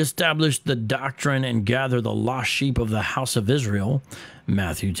to reestablish the doctrine and gather the lost sheep of the house of Israel,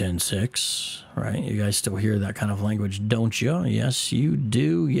 Matthew 10:6, right? You guys still hear that kind of language, don't you? Yes, you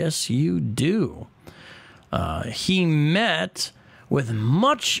do. Yes, you do. He met with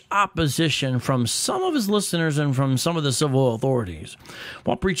much opposition from some of his listeners and from some of the civil authorities.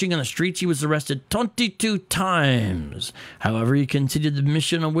 While preaching on the streets, he was arrested 22 times. However, he continued the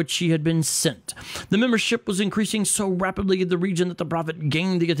mission on which he had been sent. The membership was increasing so rapidly in the region that the prophet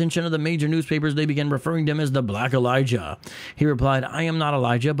gained the attention of the major newspapers. They began referring to him as the Black Elijah. He replied, "I am not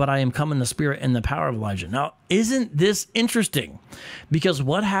Elijah, but I am come in the spirit and the power of Elijah." Now, isn't this interesting? Because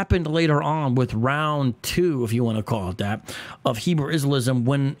what happened later on with round 2, if you want to call it that, of Hebrew Israelism,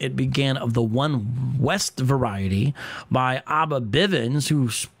 when it began of the One West variety by Abba Bivens,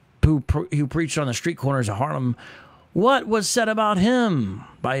 who preached on the street corners of Harlem, what was said about him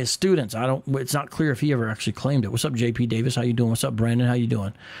by his students? It's not clear if he ever actually claimed it. What's up, JP Davis? How you doing? What's up, Brandon? How you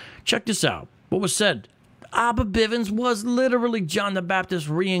doing? Check this out. What was said? Abba Bivens was literally John the Baptist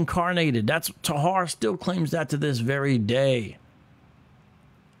reincarnated. Tahar still claims that to this very day.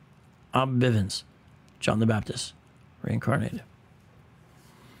 Abba Bivens, John the Baptist, reincarnated.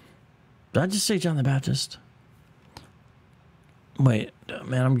 Did I just say John the Baptist? Wait,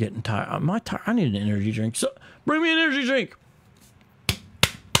 man, I'm getting tired. Am I tired? I need an energy drink. So bring me an energy drink.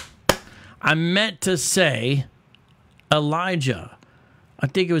 I meant to say Elijah. I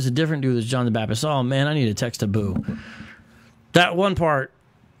think it was a different dude as John the Baptist. Oh, man, I need to text a boo. That one part,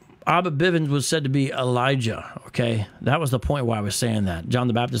 Abba Bivens was said to be Elijah, okay? That was the point why I was saying that. John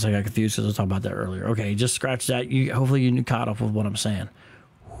the Baptist, I got confused because I was talking about that earlier. Okay, just scratch that. Hopefully you caught up with what I'm saying.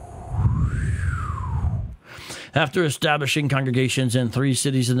 After establishing congregations in 3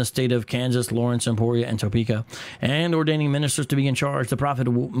 cities in the state of Kansas, Lawrence, Emporia, and Topeka, and ordaining ministers to be in charge, the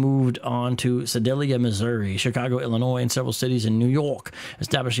prophet moved on to Sedalia, Missouri, Chicago, Illinois, and several cities in New York,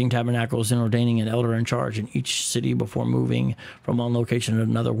 establishing tabernacles and ordaining an elder in charge in each city before moving from one location to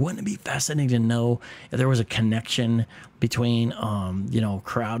another. Wouldn't it be fascinating to know if there was a connection between,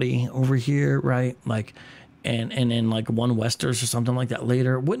 Crowdy over here, right? And then like One Westers or something like that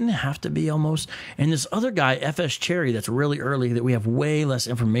later. Wouldn't it have to be almost? And this other guy, F.S. Cherry, that's really early, that we have way less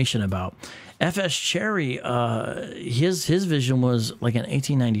information about. F.S. Cherry, his vision was like in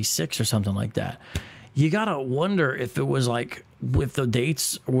 1896 or something like that. You got to wonder if it was like, if the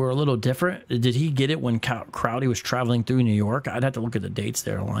dates were a little different. Did he get it when Crowdy was traveling through New York? I'd have to look at the dates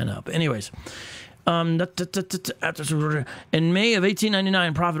there to line up. Anyways. In May of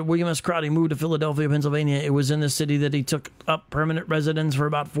 1899, Prophet William S. Crowdy moved to Philadelphia, Pennsylvania. It was in this city that he took up permanent residence for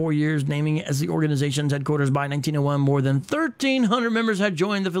about 4 years, naming it as the organization's headquarters. By 1901, more than 1,300 members had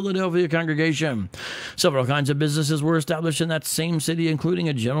joined the Philadelphia congregation. Several kinds of businesses were established in that same city, including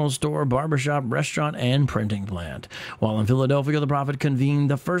a general store, barbershop, restaurant, and printing plant. While in Philadelphia, the Prophet convened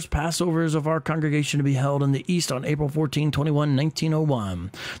the first Passovers of our congregation to be held in the East on April 14, 21,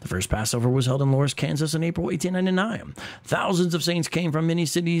 1901. The first Passover was held in Lawrence, Kansas in April 1899. Thousands of saints came from many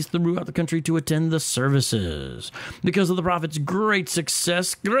cities throughout the country to attend the services. Because of the prophet's great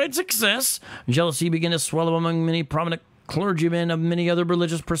success, jealousy began to swell up among many prominent clergymen of many other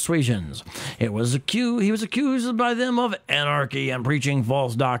religious persuasions. He was accused by them of anarchy and preaching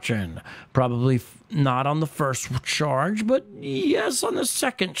false doctrine. Probably not on the first charge, but yes, on the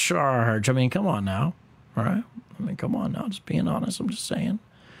second charge. I mean, come on now. All right? Come on now. Just being honest. I'm just saying.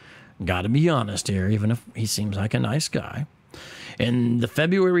 Got to be honest here, even if he seems like a nice guy. In the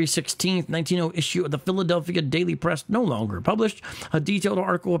February 16th, 1900 issue of the Philadelphia Daily Press, no longer published, a detailed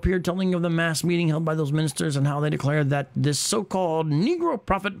article appeared telling of the mass meeting held by those ministers and how they declared that this so-called Negro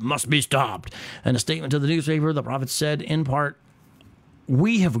prophet must be stopped. In a statement to the newspaper, the prophet said, in part,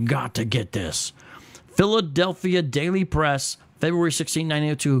 "We have got to get this." Philadelphia Daily Press, February 16,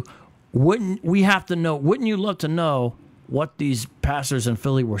 1902. Wouldn't you love to know what these pastors in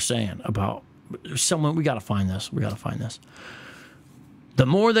Philly were saying about someone? We got to find this. The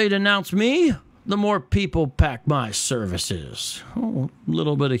more they denounce me, the more people pack my services. Oh, a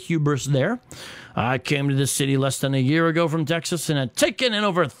little bit of hubris there. I came to this city less than a year ago from Texas and had taken in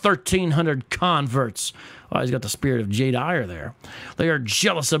over 1,300 converts. Well, he's got the spirit of Jade Eyre there. They are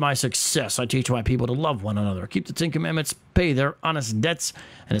jealous of my success. I teach my people to love one another, keep the 10 Commandments, pay their honest debts,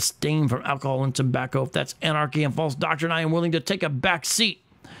 and abstain from alcohol and tobacco. If that's anarchy and false doctrine, I am willing to take a back seat.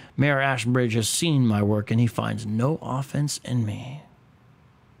 Mayor Ashbridge has seen my work, and he finds no offense in me.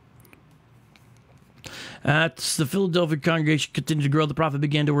 As the Philadelphia congregation continued to grow, the prophet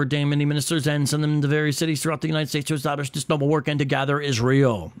began to ordain many ministers and send them to various cities throughout the United States to establish this noble work and to gather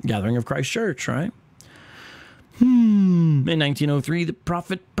Israel. Gathering of Christ Church, right? In 1903, the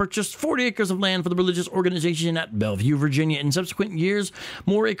prophet purchased 40 acres of land for the religious organization at Bellevue, Virginia. In subsequent years,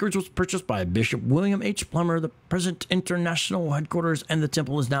 more acreage was purchased by Bishop William H. Plummer, the present international headquarters, and the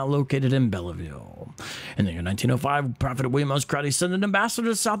temple is now located in Bellevue. In the year 1905, Prophet William S. Crowdy sent an ambassador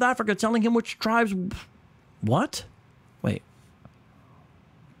to South Africa telling him which tribes... What? Wait.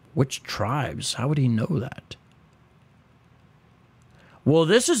 Which tribes? How would he know that? Well,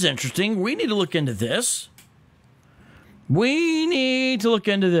 this is interesting. We need to look into this. We need to look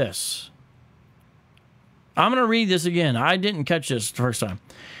into this. I'm going to read this again. I didn't catch this the first time.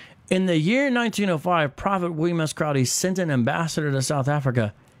 In the year 1905, Prophet William S. Crowdy sent an ambassador to South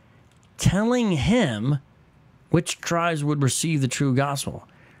Africa telling him which tribes would receive the true gospel.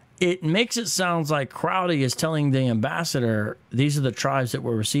 It makes it sound like Crowdy is telling the ambassador, these are the tribes that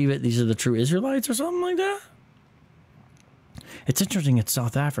will receive it, these are the true Israelites or something like that. It's interesting, it's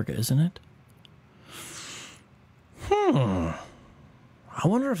South Africa, isn't it? I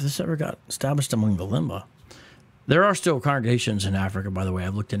wonder if this ever got established among the Limba. There are still congregations in Africa, by the way.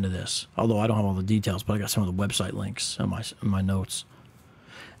 I've looked into this, although I don't have all the details, but I got some of the website links in my notes.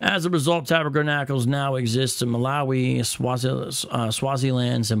 As a result, tabernacles now exist in Malawi,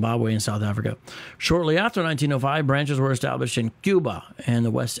 Swaziland, Zimbabwe, and South Africa. Shortly after 1905, branches were established in Cuba and the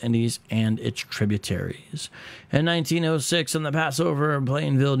West Indies and its tributaries. In 1906, on the Passover in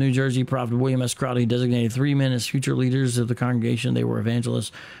Plainville, New Jersey, Prophet William S. Crowdy designated 3 men as future leaders of the congregation. They were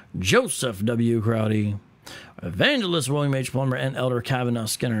evangelist Joseph W. Crowdy, evangelist William H. Plummer, and Elder Kavanaugh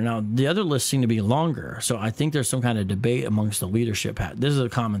Skinner. Now, the other lists seem to be longer, so I think there's some kind of debate amongst the leadership. This is a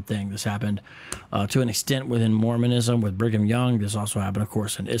common thing. This happened to an extent within Mormonism with Brigham Young. This also happened, of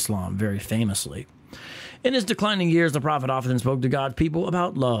course, in Islam, very famously. In his declining years, the prophet often spoke to God's people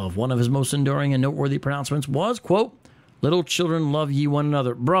about love. One of his most enduring and noteworthy pronouncements was, quote, "Little children, love ye one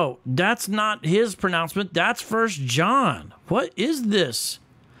another." Bro, that's not his pronouncement. That's 1 John. What is this?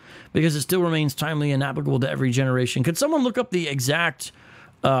 Because it still remains timely and applicable to every generation. Could someone look up the exact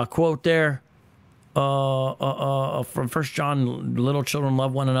quote there from 1 John, little children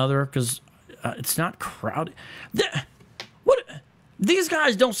love one another? Because it's not Crowdy. These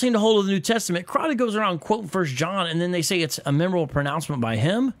guys don't seem to hold to the New Testament. Crowdy goes around quoting 1 John, and then they say it's a memorable pronouncement by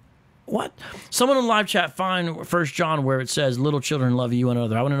him? What? Someone in the live chat find 1 John where it says, little children love you one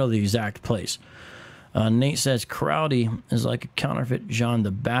another. I want to know the exact place. Nate says Crowdy is like a counterfeit John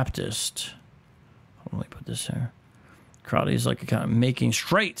the Baptist. Let me put this here. Crowdy is like a kind of making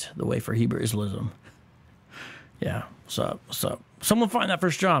straight the way for Hebrew Israelism. Yeah, what's up? Someone find that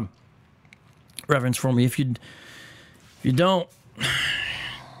 1 John reference for me. If you don't,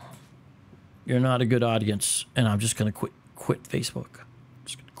 you're not a good audience, and I'm just gonna quit Facebook. I'm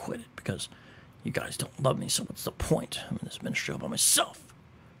just gonna quit it because you guys don't love me. So what's the point? I'm in this ministry all by myself.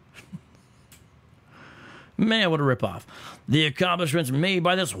 Man, what a ripoff. The accomplishments made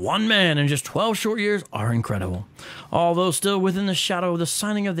by this one man in just 12 short years are incredible. Although still within the shadow of the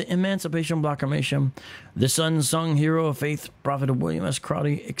signing of the Emancipation Proclamation, this unsung hero of faith, Prophet William S.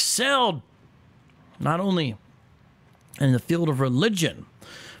 Crowdy, excelled not only in the field of religion,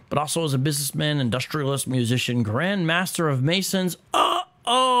 but also as a businessman, industrialist, musician, grand master of masons.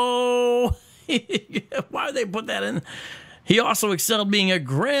 Uh-oh! Why did they put that in? He also excelled being a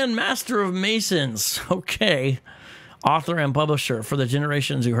grand master of masons. Okay. Author and publisher for the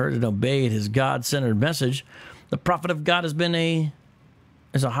generations who heard and obeyed his God-centered message. The prophet of God has been a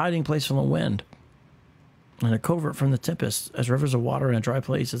hiding place from the wind and a covert from the tempest, as rivers of water in a dry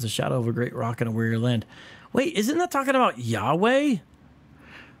place, as the shadow of a great rock in a weary land. Wait, isn't that talking about Yahweh?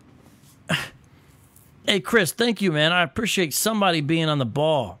 Hey, Chris, thank you, man. I appreciate somebody being on the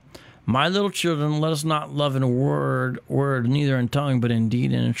ball. My little children, let us not love in a word, neither in tongue, but in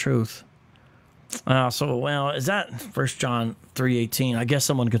deed and in truth. Is that 1 John 3:18? I guess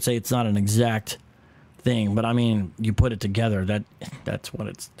someone could say it's not an exact thing, but I mean, you put it together. That's what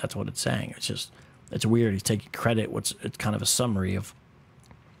it's saying. It's weird. He's taking credit. It's kind of a summary of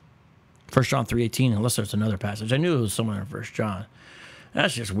 1 John 3:18, unless there's another passage. I knew it was somewhere in 1 John.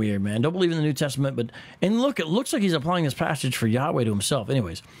 That's just weird, man. Don't believe in the New Testament, and look, it looks like he's applying this passage for Yahweh to himself.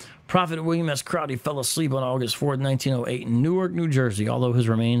 Anyways, Prophet William S. Crowdy fell asleep on August 4th, 1908 in Newark, New Jersey, although his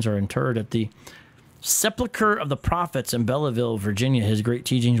remains are interred at the Sepulchre of the Prophets in Belleville, Virginia. His great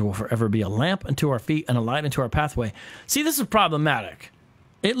teachings will forever be a lamp unto our feet and a light unto our pathway. See, this is problematic.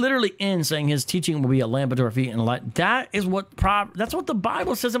 It literally ends saying his teaching will be a lamp unto our feet and a light. That's what the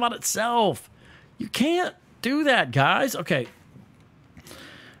Bible says about itself. You can't do that, guys. Okay.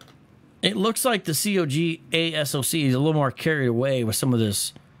 It looks like the COGASOC is a little more carried away with some of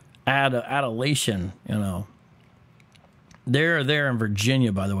this adulation, you know. They're there in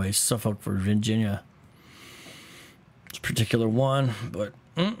Virginia, by the way, Suffolk, Virginia. It's a particular one, but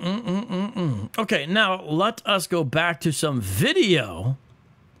Okay, now let us go back to some video.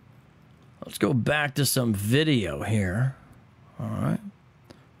 Let's go back to some video here. All right.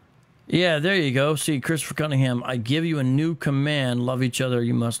 Yeah, there you go. See, Christopher Cunningham, I give you a new command. Love each other.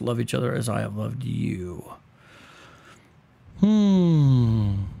 You must love each other as I have loved you.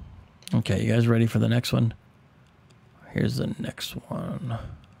 Okay, you guys ready for the next one? Here's the next one.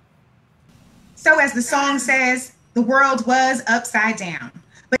 So as the song says, the world was upside down.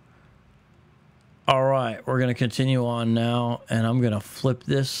 But all right, we're going to continue on now, and I'm going to flip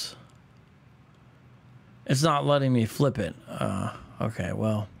this. It's not letting me flip it. Okay,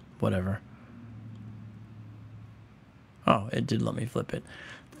 well, whatever. Oh, it did let me flip it.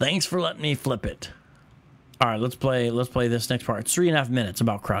 Thanks for letting me flip it. All right, let's play this next part. It's 3.5 minutes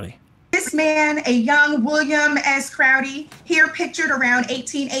about Crowdy. This man, a young William S. Crowdy, here pictured around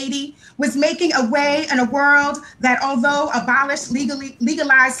 1880, was making a way in a world that, although abolished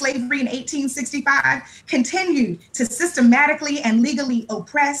legalized slavery in 1865, continued to systematically and legally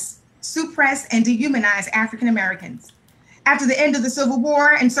oppress, suppress, and dehumanize African Americans. After the end of the Civil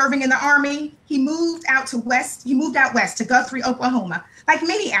War and serving in the Army, he moved out west to Guthrie, Oklahoma, like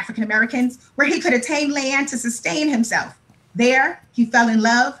many African Americans, where he could attain land to sustain himself. There, he fell in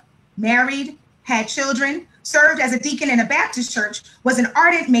love, married, had children, served as a deacon in a Baptist church, was an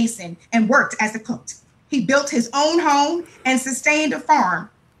ardent Mason, and worked as a cook. He built his own home and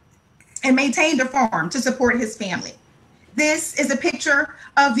maintained a farm to support his family. This is a picture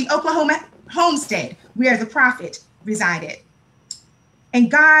of the Oklahoma homestead where the prophet resided. And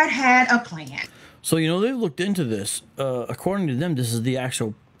God had a plan. So, you know, they looked into this. According to them, this is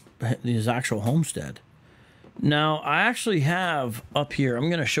his actual homestead. Now, I actually have up here, I'm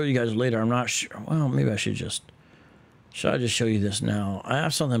going to show you guys later. I'm not sure. Well, maybe I should I just show you this now? I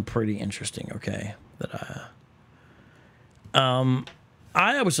have something pretty interesting, okay, that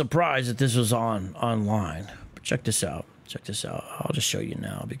I was surprised that this was online. But check this out. Check this out. I'll just show you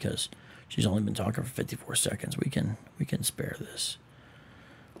now because she's only been talking for 54 seconds. We can spare this.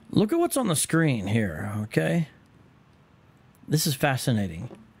 Look at what's on the screen here, okay? This is fascinating.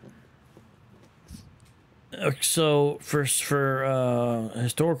 So for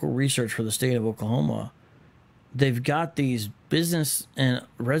historical research for the state of Oklahoma, they've got these business and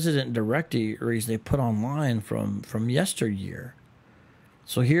resident directories they put online from yesteryear.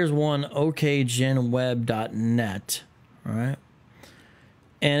 So here's one, okgenweb.net, all right?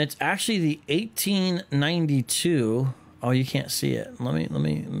 And it's actually the 1892. Oh, you can't see it. Let me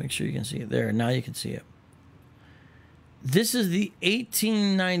make sure you can see it. There, now you can see it. This is the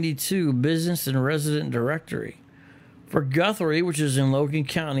 1892 Business and Resident Directory for Guthrie, which is in Logan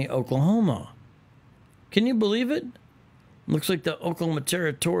County, Oklahoma. Can you believe it? Looks like the Oklahoma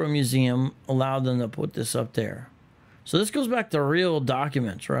Territorial Museum allowed them to put this up there. So this goes back to real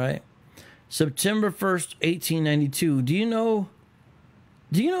documents, right? September 1st, 1892. Do you know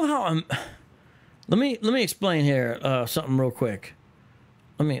how I'm... Let me explain here something real quick.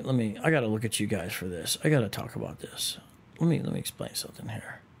 I got to look at you guys for this. I got to talk about this. Let me explain something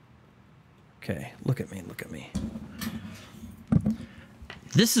here. Okay, look at me.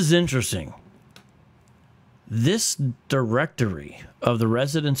 This is interesting. This directory of the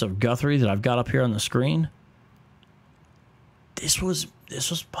residents of Guthrie that I've got up here on the screen, this was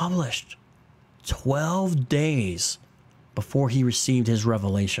published 12 days before he received his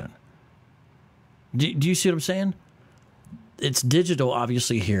revelation. Do you see what I'm saying? It's digital,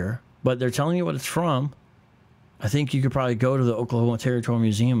 obviously, here, but they're telling you what it's from. I think you could probably go to the Oklahoma Territorial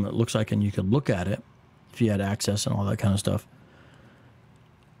Museum, it looks like, and you could look at it if you had access and all that kind of stuff.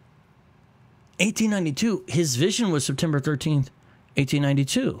 1892, his vision was September 13th,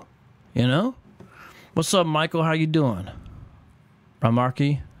 1892. You know? What's up, Michael? How you doing?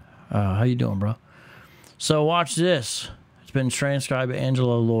 Marky? How you doing, bro? So watch this. It's been transcribed by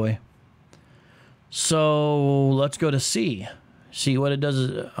Angela Loy. So let's go to C. See what it does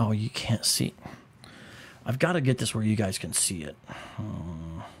is, oh, you can't see. I've got to get this where you guys can see it.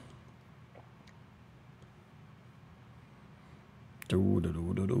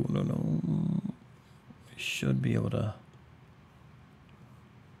 Should be able to.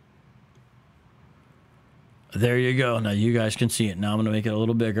 There you go. Now you guys can see it. Now I'm going to make it a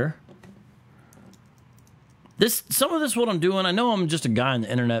little bigger. Some of this, what I'm doing, I know I'm just a guy on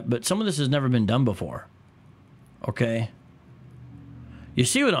the internet, but some of this has never been done before. Okay. You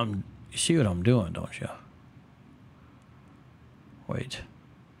see what I'm doing, don't you? Wait.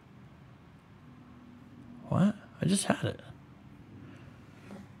 What? I just had it.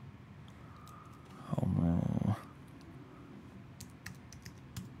 Oh no.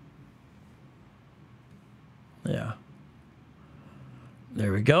 Yeah.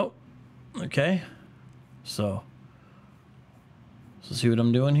 There we go. Okay. So see what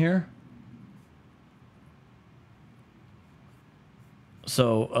I'm doing here?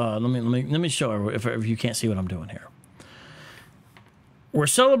 So let me show if you can't see what I'm doing here. We're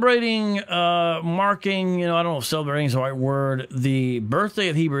celebrating, marking, I don't know if celebrating is the right word, the birthday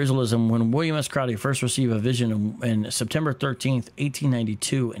of Hebrew Israelism when William S. Crowdy first received a vision in September 13th,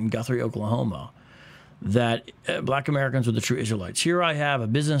 1892 in Guthrie, Oklahoma, that black Americans were the true Israelites. Here I have a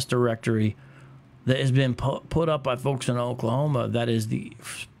business directory that has been put up by folks in Oklahoma that is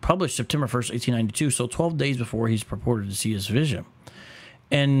published September 1st, 1892, so 12 days before he's purported to see his vision.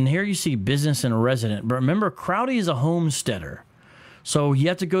 And here you see business and resident. But remember, Crowdy is a homesteader. So you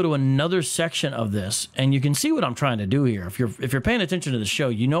have to go to another section of this, and you can see what I'm trying to do here. If you're paying attention to the show,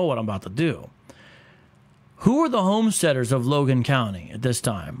 you know what I'm about to do. Who are the homesteaders of Logan County at this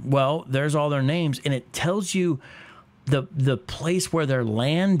time? Well, there's all their names, and it tells you the place where their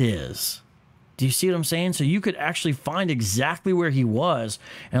land is. Do you see what I'm saying? So you could actually find exactly where he was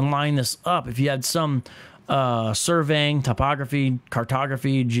and line this up. If you had some surveying, topography,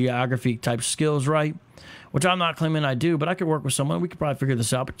 cartography, geography type skills, right? Which I'm not claiming I do, but I could work with someone. We could probably figure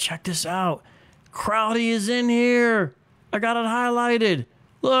this out. But check this out. Crowdy is in here. I got it highlighted.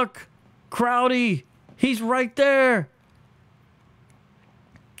 Look, Crowdy. He's right there.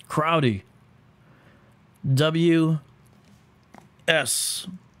 Crowdy. W.S.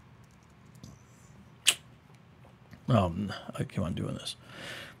 Oh, I keep on doing this.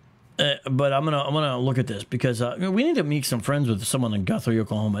 But I'm gonna look at this because we need to meet some friends with someone in Guthrie,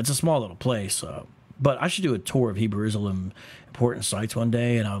 Oklahoma. It's a small little place, but I should do a tour of Hebrew Israelism important sites one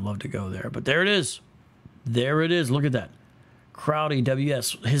day, and I would love to go there. But there it is. There it is. Look at that. Crowdy,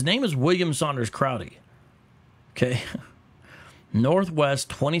 W.S. His name is William Saunders Crowdy. Okay. Northwest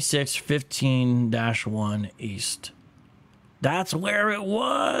 2615-1 East. That's where it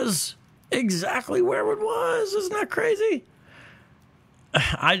was. Exactly where it was. Isn't that crazy?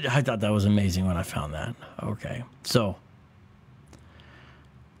 I thought that was amazing when I found that. Okay. So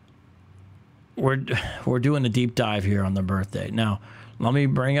we're doing a deep dive here on the birthday. Now, let me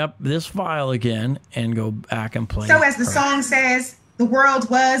bring up this file again and go back and play. So as the song says, the world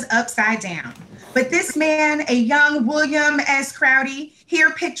was upside down. But this man, a young William S. Crowdy,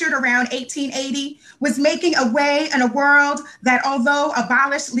 here pictured around 1880, was making a way in a world that, although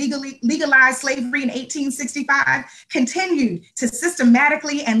abolished legalized slavery in 1865, continued to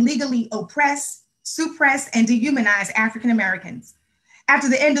systematically and legally oppress, suppress, and dehumanize African Americans. After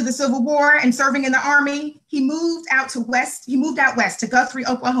the end of the Civil War and serving in the Army, he moved out west to Guthrie,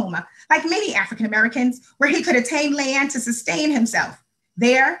 Oklahoma, like many African Americans, where he could attain land to sustain himself.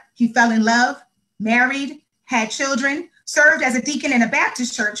 There, he fell in love, married, had children, served as a deacon in a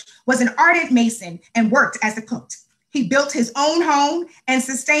Baptist church, was an ardent Mason, and worked as a cook. He built his own home and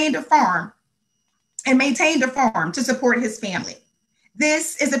maintained a farm to support his family.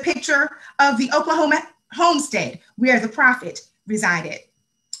 This is a picture of the Oklahoma homestead where the prophet resided.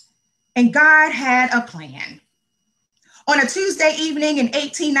 And God had a plan. On a Tuesday evening in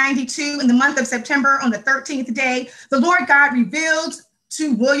 1892, in the month of September, on the 13th day, the Lord God revealed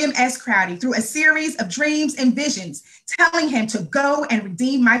to William S. Crowdy through a series of dreams and visions, telling him to go and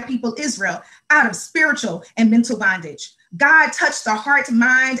redeem my people Israel out of spiritual and mental bondage. God touched the heart,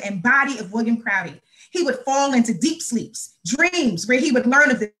 mind, and body of William Crowdy. He would fall into deep sleeps, dreams where he would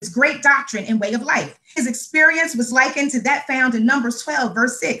learn of this great doctrine and way of life. His experience was likened to that found in Numbers 12,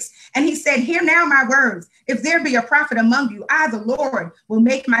 verse 6. And he said, "Hear now my words. If there be a prophet among you, I, the Lord, will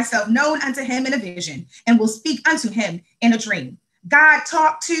make myself known unto him in a vision and will speak unto him in a dream." God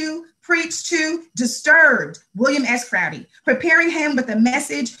talked to, preached to, disturbed William S. Crowdy, preparing him with a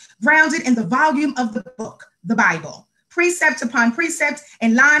message grounded in the volume of the book, the Bible, precept upon precept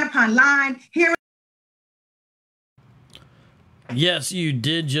and line upon line. Here. Yes, you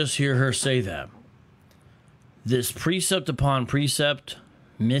did just hear her say that. This precept upon precept,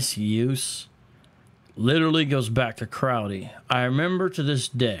 misuse, literally goes back to Crowdy. I remember to this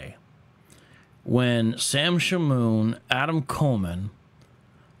day when Sam Shamoon, Adam Coleman,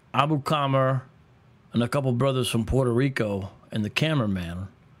 Abu Kamar, and a couple brothers from Puerto Rico and the cameraman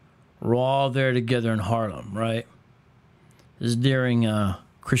were all there together in Harlem, right? This is during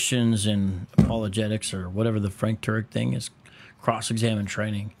Christians and Apologetics, or whatever the Frank Turek thing is, cross-examine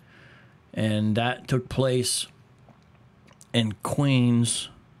training. And that took place in Queens.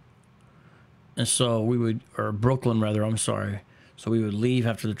 And so we would, or Brooklyn rather, I'm sorry. So we would leave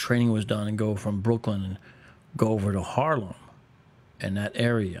after the training was done and go from Brooklyn and go over to Harlem in that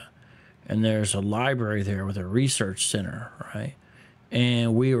area. And there's a library there with a research center, right?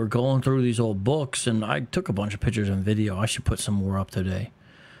 And we were going through these old books, and I took a bunch of pictures and video. I should put some more up today.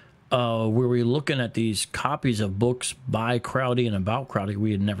 Where we were looking at these copies of books by Crowdy and about Crowdy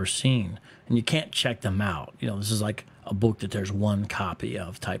we had never seen. And you can't check them out. You know, this is like a book that there's one copy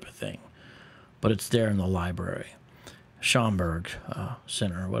of type of thing. But it's there in the library. Schomburg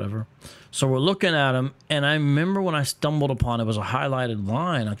Center or whatever. So we're looking at them, and I remember when I stumbled upon it was a highlighted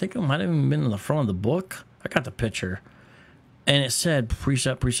line. I think it might have even been in the front of the book. I got the picture. And it said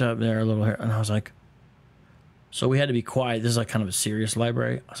precept there, a little here. And I was like, so we had to be quiet. This is like kind of a serious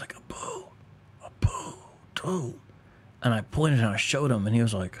library. I was like, a boo. And I pointed and I showed him, and he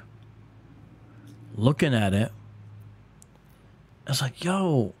was like, looking at it. I was like,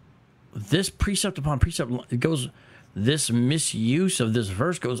 yo, this precept upon precept, it goes, this misuse of this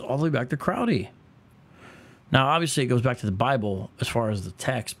verse goes all the way back to Crowdy. Now, obviously, it goes back to the Bible as far as the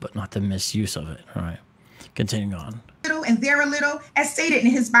text, but not the misuse of it. All right. Continuing on. Little and There a Little, as stated in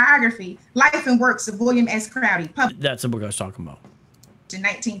his biography, Life and Works of William S. Crowdy, published That's the book I was talking about. in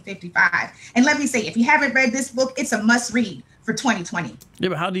 1955. And let me say, if you haven't read this book, it's a must-read for 2020. Yeah,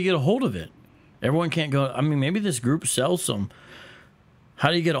 but how do you get a hold of it? Everyone can't go. I mean, maybe this group sells some. How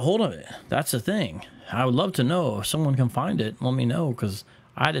do you get a hold of it? That's the thing. I would love to know. If someone can find it, let me know, because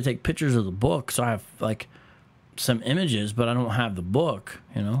I had to take pictures of the book, so I have, like, some images, but I don't have the book,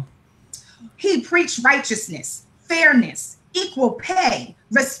 you know? He preached righteousness, fairness, equal pay,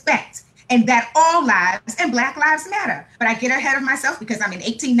 respect, and that all lives and Black lives matter. But I get ahead of myself because I'm in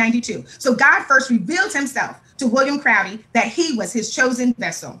 1892. So God first revealed himself to William Crowdy that he was his chosen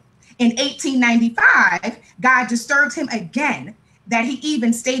vessel. In 1895, God disturbed him again, that he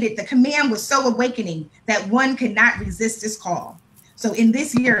even stated the command was so awakening that one could not resist his call. So in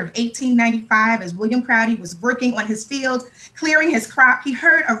this year of 1895, as William Crowdy was working on his field, clearing his crop, he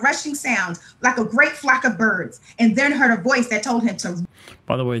heard a rushing sound like a great flock of birds, and then heard a voice that told him to.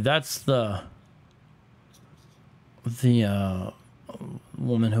 By the way, that's the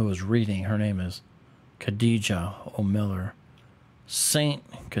woman who was reading. Her name is Khadijah O'Miller. Saint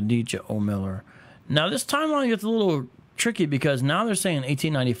Khadijah O'Miller. Now, this timeline gets a little tricky because now they're saying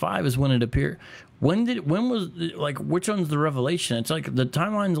 1895 is when it appeared. When was, like, which one's the revelation? It's like the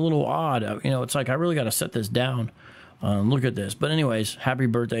timeline's a little odd. You know, it's like I really got to set this down. Look at this. But anyways, happy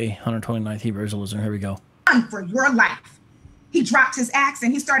birthday, 129th Israelism. Here we go. Run for your life. He dropped his axe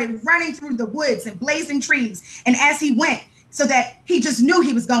and he started running through the woods and blazing trees. And as he went, so that he just knew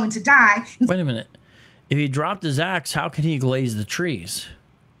he was going to die. Wait a minute. If he dropped his axe, how could he glaze the trees?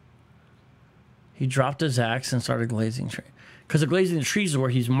 He dropped his axe and started glazing trees. Because the glazing the trees is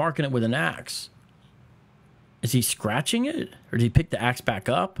where he's marking it with an axe. Is he scratching it, or did he pick the axe back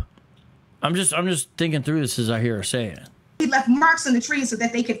up? I'm just thinking through this as I hear her say it. He left marks on the trees so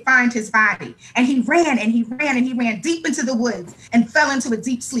that they could find his body. And he ran and he ran and he ran deep into the woods and fell into a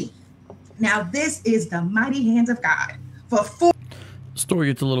deep sleep. Now this is the mighty hands of God. For 4 story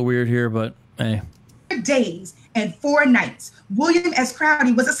gets a little weird here, but hey. days and 4 nights, William S.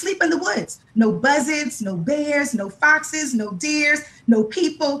 Crowdy was asleep in the woods. No buzzards, no bears, no foxes, no deers, no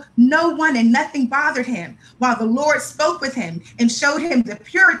people, no one, and nothing bothered him, while the Lord spoke with him and showed him the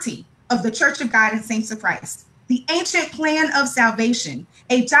purity of the Church of God and Saints of Christ, the ancient plan of salvation,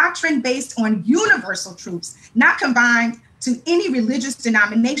 a doctrine based on universal truths, not combined to any religious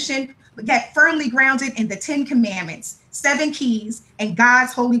denomination, but yet firmly grounded in the 10 Commandments, 7 keys, and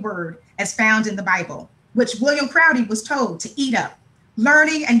God's holy word as found in the Bible, which William Crowdy was told to eat up,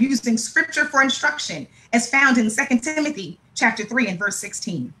 learning and using scripture for instruction as found in 2 Timothy chapter 3 and verse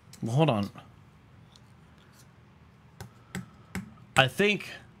 16. Well, hold on. I think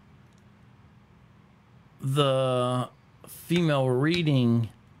the female reading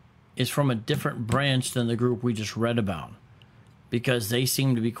is from a different branch than the group we just read about, because they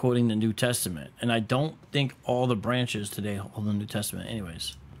seem to be quoting the New Testament. And I don't think all the branches today hold the New Testament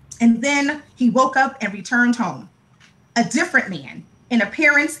anyways. And then he woke up and returned home, a different man in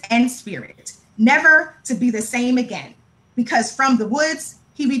appearance and spirit, never to be the same again, because from the woods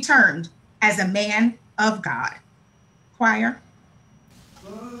he returned as a man of God. Choir.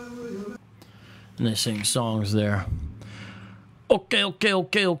 And they sing songs there.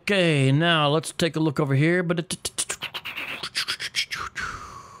 Okay. Now, let's take a look over here.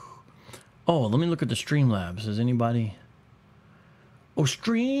 Oh, let me look at the Streamlabs. Is anybody... Oh,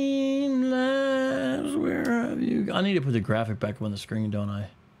 Streamlabs, where have you... I need to put the graphic back up on the screen, don't I?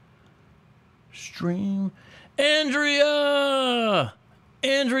 Stream... Andrea!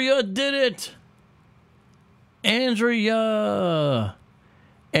 Andrea did it! Andrea,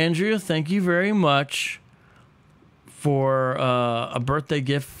 thank you very much for a birthday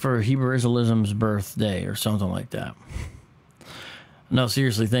gift for Israelism's birthday or something like that. No,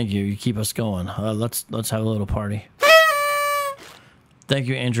 seriously, thank you. You keep us going. Let's have a little party. Thank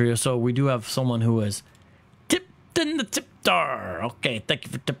you, Andrea. So we do have someone who has tipped in the tip jar. Okay, thank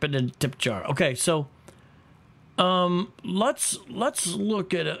you for tipping in the tip jar. Okay, so let's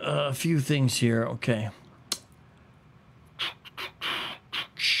look at a few things here. Okay.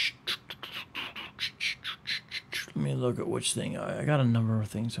 Let me look at which thing. I got a number of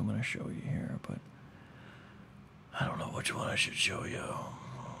things I'm going to show you here, but I don't know which one I should show you.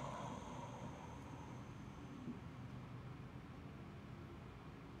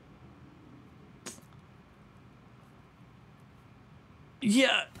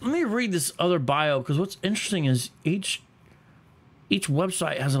 Yeah, let me read this other bio, because what's interesting is each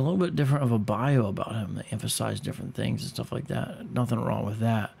website has a little bit different of a bio about him. They emphasize different things and stuff like that. Nothing wrong with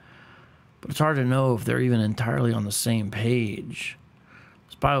that. But it's hard to know if they're even entirely on the same page.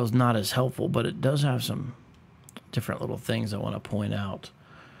 This bio is not as helpful, but it does have some different little things I want to point out.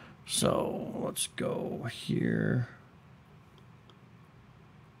 So let's go here.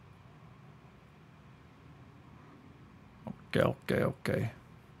 Okay.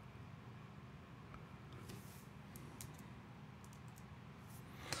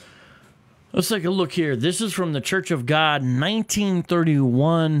 Let's take a look here. This is from the Church of God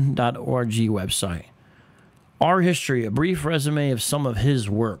 1931.org website. Our History, a brief resume of some of his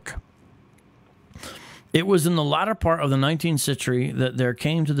work. It was in the latter part of the 19th century that there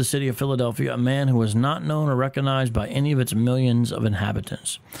came to the city of Philadelphia a man who was not known or recognized by any of its millions of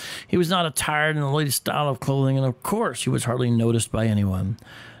inhabitants. He was not attired in the latest style of clothing, and of course he was hardly noticed by anyone.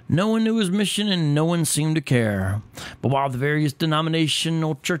 No one knew his mission, and no one seemed to care. But while the various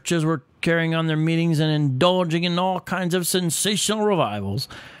denominational churches were carrying on their meetings and indulging in all kinds of sensational revivals,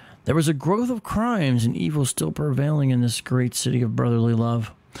 there was a growth of crimes and evil still prevailing in this great city of brotherly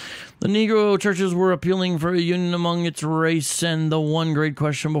love. The Negro churches were appealing for a union among its race, and the one great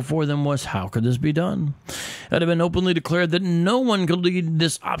question before them was, how could this be done? It had been openly declared that no one could lead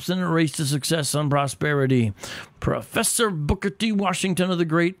this obstinate race to success and prosperity. Professor Booker T. Washington of the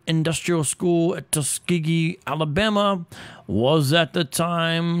great industrial school at Tuskegee, Alabama, was at the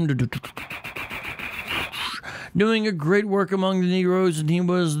time doing a great work among the Negroes, and he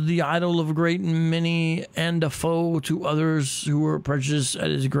was the idol of a great many and a foe to others who were prejudiced at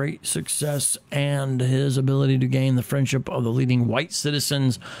his great success and his ability to gain the friendship of the leading white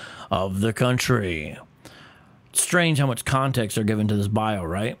citizens of the country. It's strange how much context are given to this bio,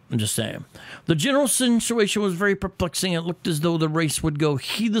 right? I'm just saying. The general situation was very perplexing. It looked as though the race would go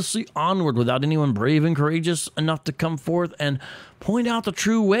heedlessly onward without anyone brave and courageous enough to come forth and point out the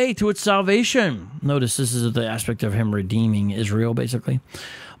true way to its salvation. Notice this is the aspect of him redeeming Israel, basically.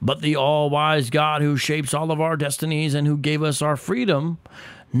 But the all-wise God who shapes all of our destinies and who gave us our freedom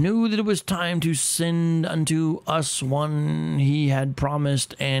knew that it was time to send unto us one he had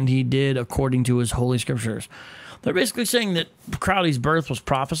promised, and he did according to his holy scriptures. They're basically saying that Crowley's birth was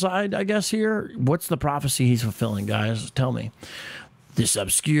prophesied, I guess, here. What's the prophecy he's fulfilling, guys? Tell me. This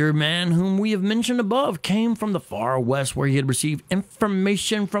obscure man whom we have mentioned above came from the far west, where he had received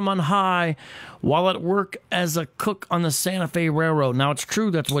information from on high while at work as a cook on the Santa Fe Railroad. Now, it's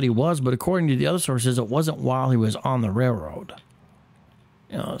true that's what he was, but according to the other sources, it wasn't while he was on the railroad.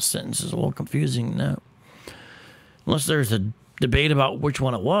 You know, the sentence is a little confusing now. Unless there's a debate about which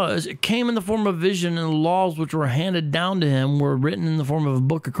one it was. It came in the form of vision, and the laws which were handed down to him were written in the form of a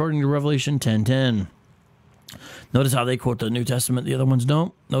book according to Revelation 10:10. Notice how they quote the New Testament, the other ones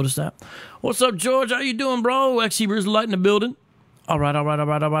don't. Notice that. What's up, George? How you doing, bro? Ex-Hebrews light in the building. All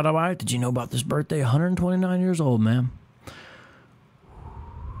right. Did you know about this birthday? 129 years old, man.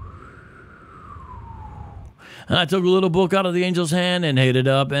 And I took a little book out of the angel's hand and ate it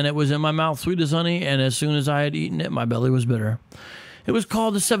up, and it was in my mouth sweet as honey, and as soon as I had eaten it, my belly was bitter. It was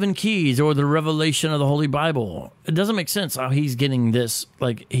called the Seven Keys, or the Revelation of the Holy Bible. It doesn't make sense how he's getting this.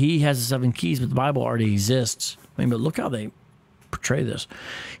 Like, he has the seven keys, but the Bible already exists. I mean, but look how they portray this.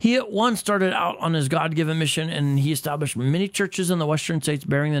 He at once started out on his God-given mission, and he established many churches in the western states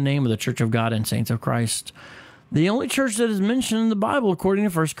bearing the name of the Church of God and Saints of Christ. The only church that is mentioned in the Bible, according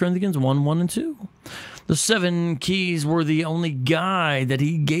to 1 Corinthians 1, and 2. The 7 keys were the only guide that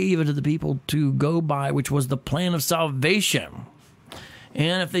he gave to the people to go by, which was the plan of salvation.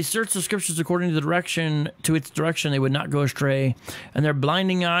 And if they searched the scriptures according to its direction, they would not go astray, and their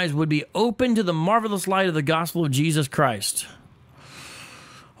blinding eyes would be open to the marvelous light of the gospel of Jesus Christ.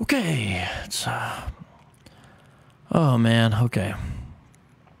 Okay, oh man, okay.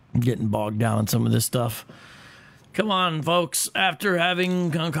 I'm getting bogged down in some of this stuff. Come on, folks. After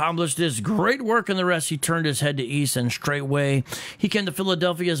having accomplished this great work in the rest, he turned his head to east, and straightway he came to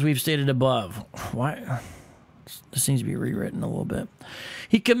Philadelphia, as we've stated above. Why? This seems to be rewritten a little bit.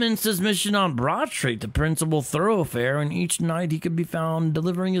 He commenced his mission on Broad Street, the principal thoroughfare, and each night he could be found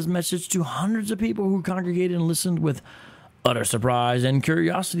delivering his message to hundreds of people who congregated and listened with utter surprise and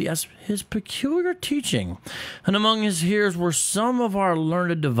curiosity as his peculiar teaching. And among his hearers were some of our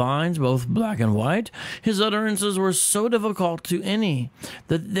learned divines, both black and white. His utterances were so difficult to any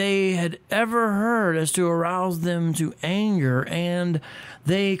that they had ever heard as to arouse them to anger, and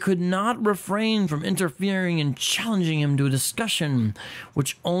they could not refrain from interfering and challenging him to a discussion,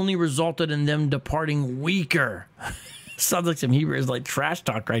 which only resulted in them departing weaker. Sounds like some Hebrew is like trash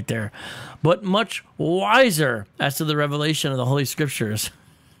talk right there, but much wiser as to the revelation of the Holy Scriptures.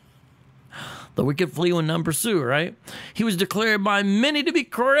 The wicked flee when none pursue, right? He was declared by many to be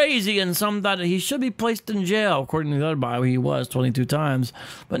crazy, and some thought that he should be placed in jail. According to the other Bible, he was 22 times.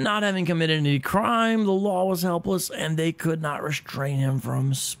 But not having committed any crime, the law was helpless, and they could not restrain him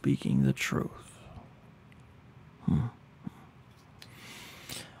from speaking the truth.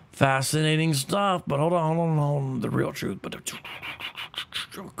 Fascinating stuff, but hold on, the real truth. But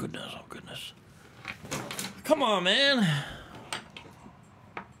oh goodness. Come on, man.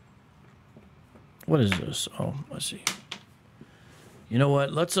 What is this? Oh, let's see. You know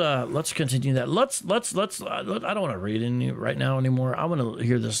what? Let's continue that. Let's I don't want to read any right now anymore. I want to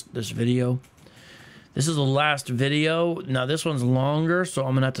hear this video. This is the last video. Now this one's longer, so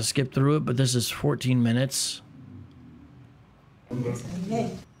I'm gonna have to skip through it. But this is 14 minutes.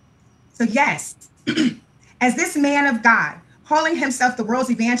 Okay. So yes, as this man of God, calling himself the world's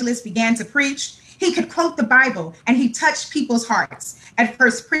evangelist, began to preach, he could quote the Bible, and he touched people's hearts. At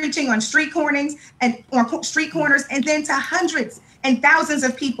first preaching on street corners, and then to hundreds and thousands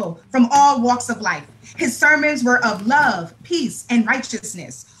of people from all walks of life. His sermons were of love, peace, and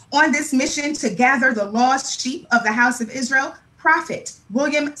righteousness. On this mission to gather the lost sheep of the house of Israel, Prophet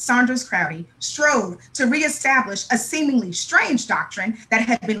William Saunders Crowdy strove to reestablish a seemingly strange doctrine that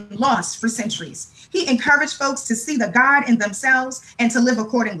had been lost for centuries. He encouraged folks to see the God in themselves and to live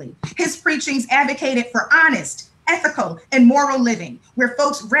accordingly. His preachings advocated for honest, ethical, and moral living, where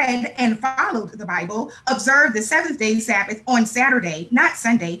folks read and followed the Bible, observed the seventh-day Sabbath on Saturday, not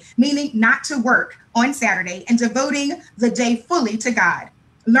Sunday, meaning not to work on Saturday, and devoting the day fully to God,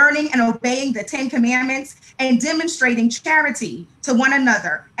 learning and obeying the 10 Commandments, and demonstrating charity to one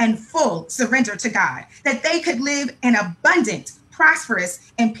another and full surrender to God, that they could live an abundant,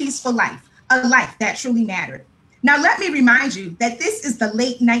 prosperous, and peaceful life, a life that truly mattered. Now, let me remind you that this is the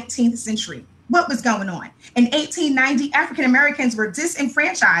late 19th century. What was going on? In 1890, African Americans were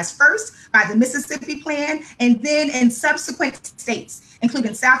disenfranchised first by the Mississippi Plan and then in subsequent states,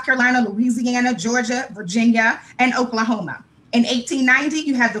 including South Carolina, Louisiana, Georgia, Virginia, and Oklahoma. In 1890,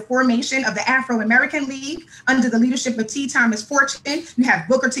 you have the formation of the Afro-American League under the leadership of T. Thomas Fortune. You have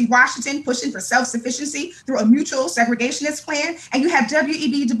Booker T. Washington pushing for self-sufficiency through a mutual segregationist plan. And you have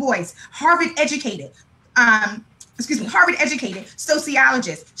W.E.B. Du Bois, Harvard-educated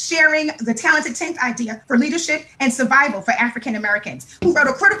sociologist, sharing the talented 10th idea for leadership and survival for African Americans, who wrote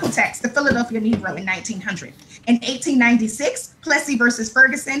a critical text, The Philadelphia Negro, in 1900. In 1896, Plessy versus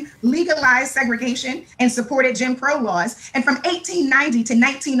Ferguson legalized segregation and supported Jim Crow laws. And from 1890 to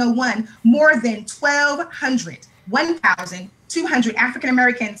 1901, more than 1,200 African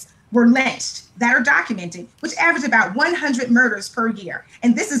Americans were lynched that are documented, which averaged about 100 murders per year.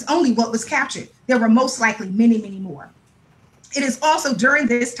 And this is only what was captured. There were most likely many, many more. It is also during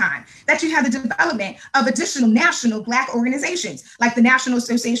this time that you have the development of additional national Black organizations, like the National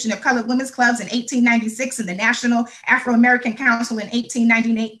Association of Colored Women's Clubs in 1896 and the National Afro-American Council in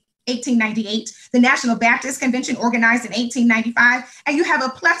 1898, the National Baptist Convention organized in 1895, and you have a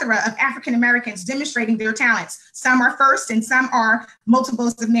plethora of African Americans demonstrating their talents. Some are first and some are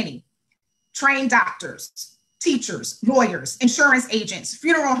multiples of many. Trained doctors, teachers, lawyers, insurance agents,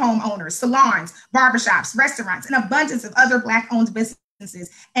 funeral home owners, salons, barbershops, restaurants, an abundance of other Black-owned businesses,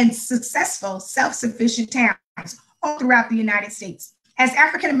 and successful self-sufficient towns all throughout the United States. As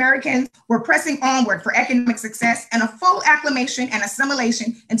African Americans were pressing onward for economic success and a full acclimation and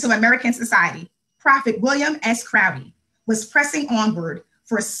assimilation into American society, Prophet William S. Crowdy was pressing onward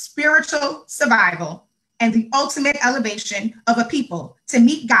for spiritual survival and the ultimate elevation of a people to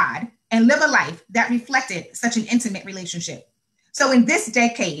meet God and live a life that reflected such an intimate relationship. So in this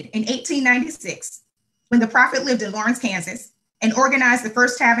decade, in 1896, when the prophet lived in Lawrence, Kansas, and organized the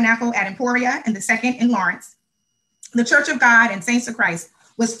first tabernacle at Emporia and the second in Lawrence, the Church of God and Saints of Christ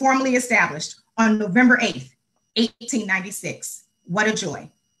was formally established on November 8th, 1896. What a joy.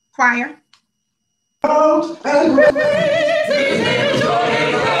 Choir.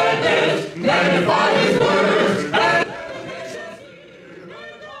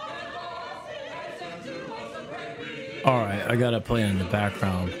 All right, I gotta play in the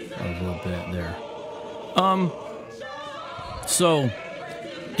background a little bit there. So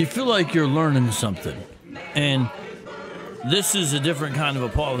you feel like you're learning something, and this is a different kind of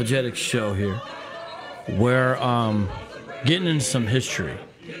apologetics show here, where getting into some history.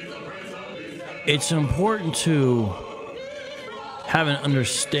 It's important to have an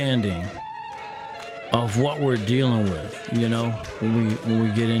understanding of what we're dealing with, you know, when we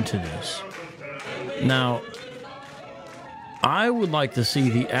get into this. Now, I would like to see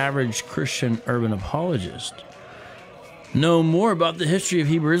the average Christian urban apologist know more about the history of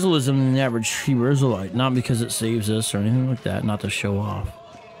Hebrew Israelism than the average Hebrew Israelite. Not because it saves us or anything like that, not to show off.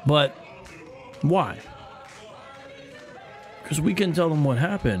 But why? Because we can tell them what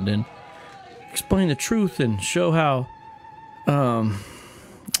happened and explain the truth and show how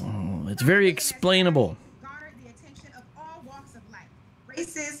it's very explainable.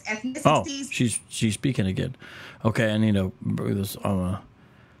 Races, ethnicities. Oh, she's speaking again. Okay, I need to bring this on.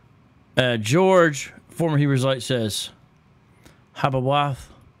 George, former Hebrew Israelite, says, Habawath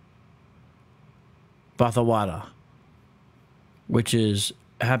Bathawada, which is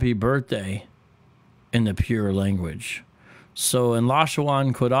happy birthday in the pure language. So in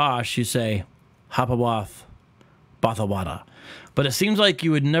Lashawan Kodash, you say Habawath Bathawada. But it seems like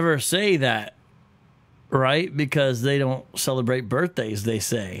you would never say that, right? Because they don't celebrate birthdays, they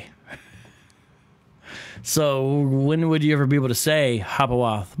say. So when would you ever be able to say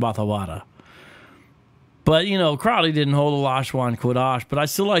Habawath Bathawada? But, you know, Crowley didn't hold a Lashwan Kodash, but I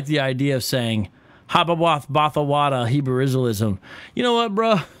still like the idea of saying Habawath Bathawada Hebrew Israelism. You know what,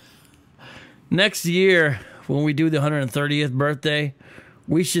 bro? Next year, when we do the 130th birthday,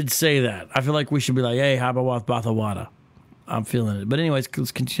 we should say that. I feel like we should be like, hey, Habawath Bathawada. I'm feeling it. But anyways,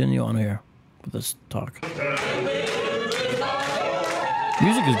 let's continue on here with this talk.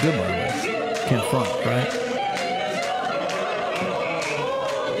 Music is good, by the way. Can't front, right?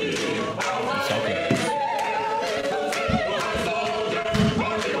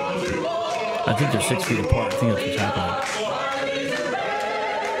 I think they're 6 feet apart. I think that's what's happening.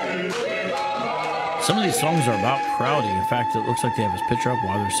 Some of these songs are about Crowdy. In fact, it looks like they have his picture up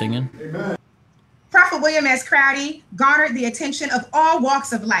while they're singing. Amen. Prophet William S. Crowdy garnered the attention of all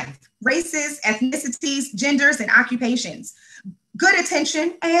walks of life, races, ethnicities, genders, and occupations. Good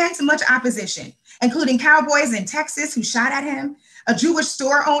attention and much opposition, including cowboys in Texas who shot at him, a Jewish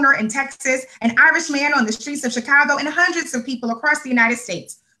store owner in Texas, an Irish man on the streets of Chicago, and hundreds of people across the United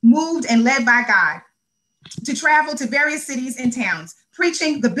States, moved and led by God to travel to various cities and towns,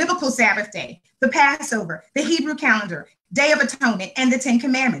 preaching the biblical Sabbath day, the Passover, the Hebrew calendar, Day of Atonement, and the Ten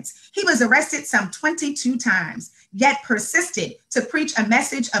Commandments. He was arrested some 22 times, yet persisted to preach a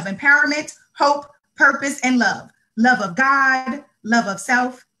message of empowerment, hope, purpose, and love. Love of God, love of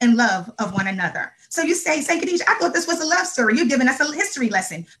self, and love of one another. So you say, St. Khadijah, I thought this was a love story. You're giving us a history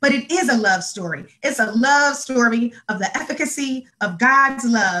lesson, but it is a love story. It's a love story of the efficacy of God's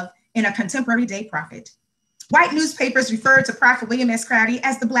love in a contemporary day prophet. White newspapers referred to Prophet William S. Crowdy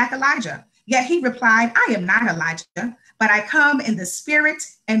as the Black Elijah, yet he replied, I am not Elijah, but I come in the spirit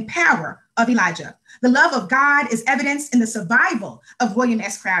and power of Elijah. The love of God is evidenced in the survival of William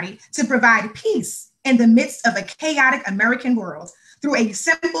S. Crowdy to provide peace in the midst of a chaotic American world through a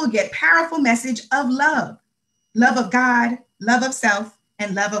simple yet powerful message of love. Love of God, love of self,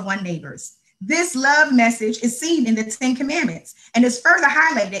 and love of one neighbors. This love message is seen in the Ten Commandments and is further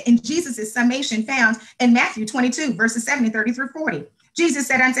highlighted in Jesus' summation found in Matthew 22, verses 30 through 40. Jesus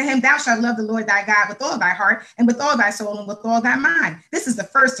said unto him, thou shalt love the Lord thy God with all thy heart and with all thy soul and with all thy mind. This is the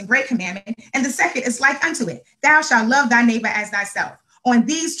first and great commandment, and the second is like unto it. Thou shalt love thy neighbor as thyself. On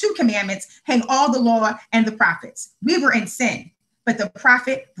these two commandments hang all the law and the prophets. We were in sin, but the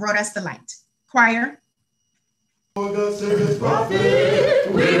prophet brought us the light. Choir. For the sinner's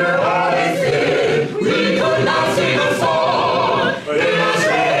prophet, we were all in sin. We could not sing a song in a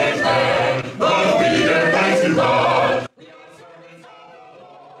strange land, but we gave thanks to God.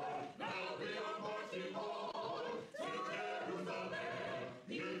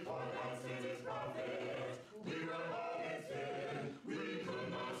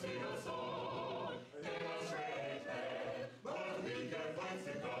 give thanks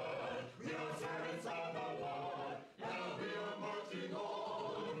to God. We are servants of the Lord, and we are marching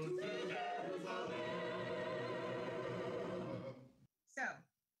on to Jerusalem. So,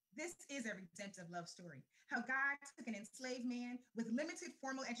 this is a redemptive love story. How God took an enslaved man with limited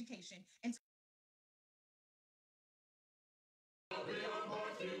formal education and We are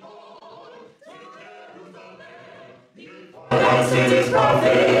marching on to Jerusalem.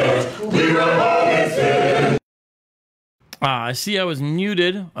 I see I was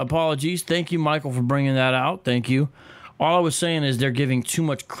muted. Apologies. Thank you, Michael, for bringing that out. Thank you. All I was saying is they're giving too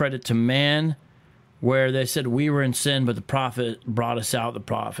much credit to man, where they said we were in sin, but the prophet brought us out. The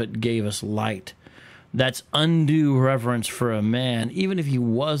prophet gave us light. That's undue reverence for a man, even if he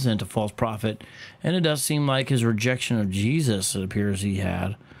wasn't a false prophet. And it does seem like his rejection of Jesus, it appears he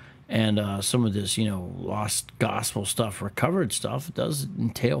had, and some of this, lost gospel stuff, recovered stuff, does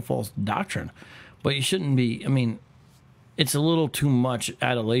entail false doctrine. But you shouldn't be, it's a little too much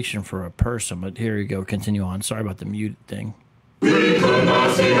adulation for a person. But here you go, continue on. Sorry about the mute thing. We could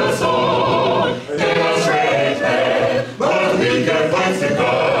not sing a song in a strange land, but we give thanks to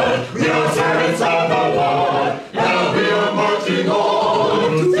God. We are servants of the Lord, and we are marching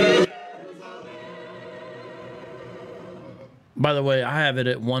on to Jerusalem. By the way, I have it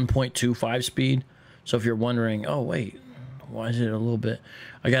at 1.25 speed. So if you're wondering, oh, wait, why is it a little bit?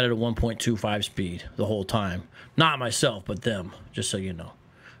 I got it at 1.25 speed the whole time. Not myself, but them, just so you know.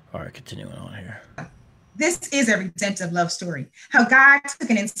 All right, continuing on here. this is a redemptive love story. How God took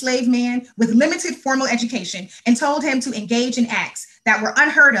an enslaved man with limited formal education and told him to engage in acts that were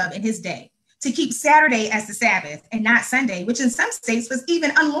unheard of in his day, to keep Saturday as the Sabbath and not Sunday, which in some states was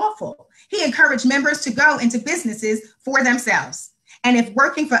even unlawful. He encouraged members to go into businesses for themselves, and if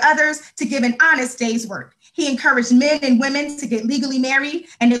working for others, to give an honest day's work. He encouraged men and women to get legally married,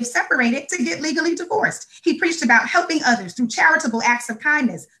 and if separated, to get legally divorced. He preached about helping others through charitable acts of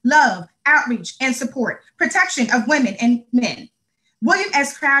kindness, love, outreach, and support, protection of women and men. William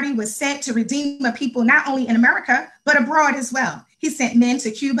S. Crowdy was sent to redeem a people not only in America, but abroad as well. He sent men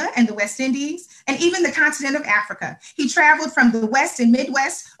to Cuba and the West Indies, and even the continent of Africa. He traveled from the West and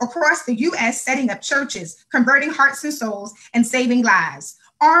Midwest across the U.S., setting up churches, converting hearts and souls, and saving lives,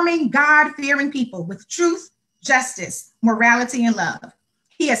 arming God-fearing people with truth, justice, morality, and love.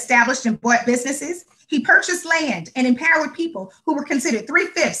 He established and bought businesses. He purchased land and empowered people who were considered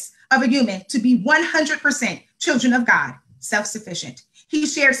 3/5 of a human to be 100% children of God, self-sufficient. He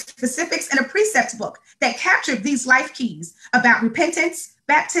shared specifics in a precept book that captured these life keys about repentance,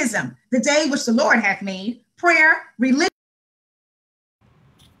 baptism, the day which the Lord hath made, prayer, religion.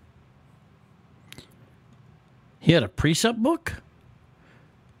 He had a precept book?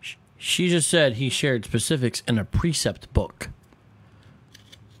 She just said he shared specifics in a precept book.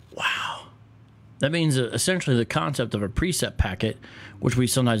 Wow. That means essentially the concept of a precept packet, which we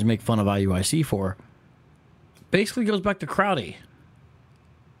sometimes make fun of IUIC for, basically goes back to Crowdy.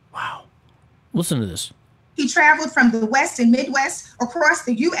 Wow. Listen to this. He traveled from the West and Midwest across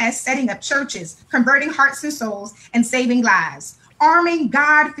the U.S., setting up churches, converting hearts and souls, and saving lives, arming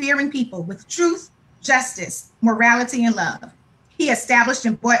God-fearing people with truth, justice, morality, and love. He established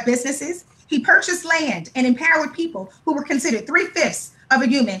and bought businesses. He purchased land and empowered people who were considered 3/5 of a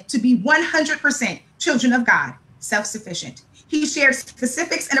human to be 100% children of God, self-sufficient. He shared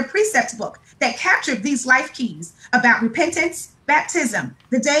specifics in a precept book that captured these life keys about repentance, baptism,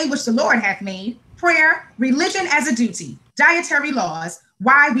 the day which the Lord hath made, prayer, religion as a duty, dietary laws,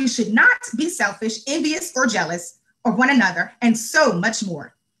 why we should not be selfish, envious, or jealous of one another, and so much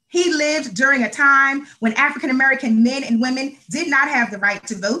more. He lived during a time when African-American men and women did not have the right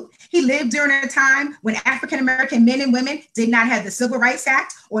to vote. He lived during a time when African-American men and women did not have the Civil Rights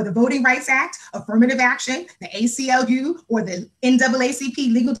Act or the Voting Rights Act, affirmative action, the ACLU, or the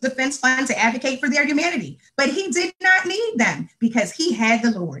NAACP Legal Defense Fund to advocate for their humanity. But he did not need them because he had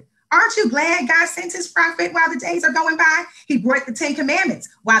the Lord. Aren't you glad God sent his prophet while the days are going by? He brought the 10 Commandments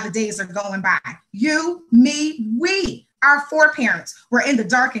while the days are going by. You, me, we. Our foreparents were in the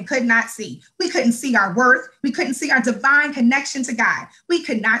dark and could not see. We couldn't see our worth. We couldn't see our divine connection to God. We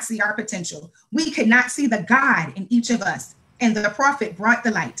could not see our potential. We could not see the God in each of us. And the prophet brought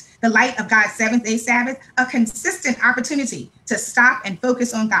the light of God's seventh-day Sabbath, a consistent opportunity to stop and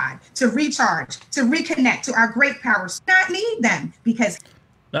focus on God, to recharge, to reconnect to our great powers. Not need them because...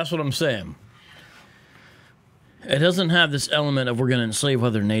 That's what I'm saying. It doesn't have this element of we're going to enslave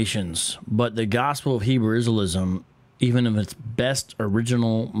other nations, but the gospel of Hebrew Israelism, even in its best,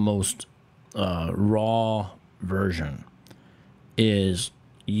 original, most raw version, is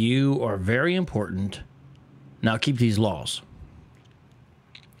you are very important. Now keep these laws.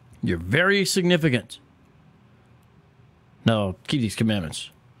 You're very significant. No, keep these commandments.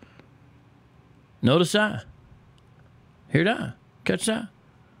 Notice that? Hear that? Catch that?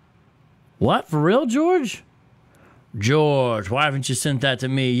 What? For real, George? George, why haven't you sent that to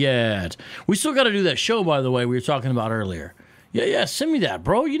me yet? We still got to do that show, by the way, we were talking about earlier. Yeah, send me that,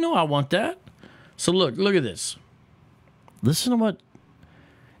 bro. You know I want that. So look at this. Listen to what...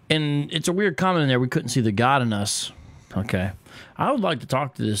 And it's a weird comment in there. We couldn't see the God in us. Okay. I would like to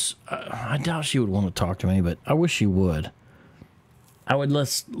talk to this. I doubt she would want to talk to me, but I wish she would. I would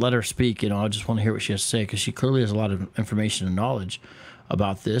let her speak. You know, I just want to hear what she has to say because she clearly has a lot of information and knowledge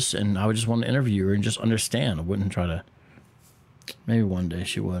about this, and I would just want to interview her and just understand. I wouldn't try to... Maybe one day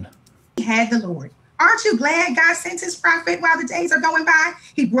she would. He had the Lord. Aren't you glad God sent his prophet while the days are going by?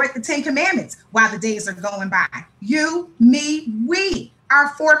 He brought the 10 commandments while the days are going by. You, me, we, our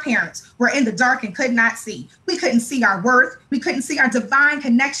foreparents were in the dark and could not see. We couldn't see our worth. We couldn't see our divine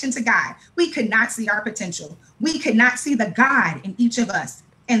connection to God. We could not see our potential. We could not see the God in each of us.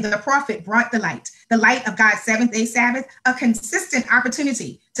 And the prophet brought the light of God's seventh-day Sabbath, a consistent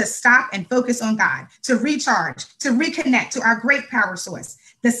opportunity to stop and focus on God, to recharge, to reconnect to our great power source.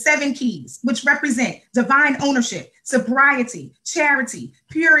 The 7 keys, which represent divine ownership, sobriety, charity,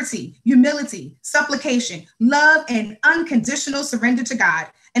 purity, humility, supplication, love, and unconditional surrender to God.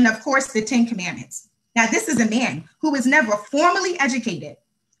 And of course, the 10 commandments. Now, this is a man who was never formally educated,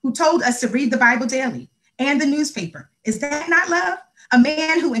 who told us to read the Bible daily and the newspaper. Is that not love? A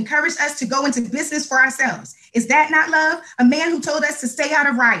man who encouraged us to go into business for ourselves. Is that not love? A man who told us to stay out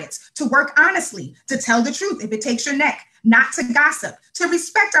of riots, to work honestly, to tell the truth if it takes your neck, not to gossip, to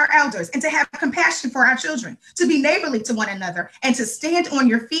respect our elders, and to have compassion for our children, to be neighborly to one another, and to stand on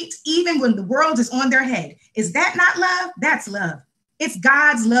your feet even when the world is on their head. Is that not love? That's love. It's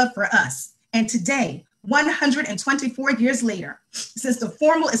God's love for us. And today, 124 years later, since the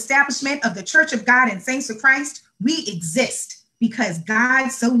formal establishment of the Church of God and Saints of Christ, we exist because God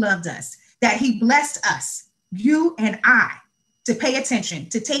so loved us that he blessed us, you and I, to pay attention,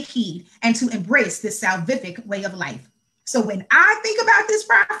 to take heed, and to embrace this salvific way of life. So when I think about this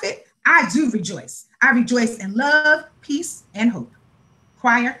prophet, I do rejoice. I rejoice in love, peace, and hope.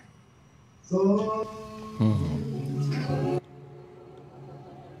 Choir.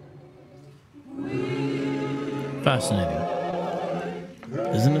 Fascinating.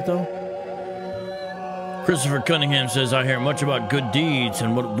 Isn't it, though? Christopher Cunningham says, I hear much about good deeds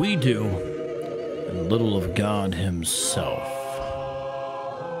and what we do, and little of God himself.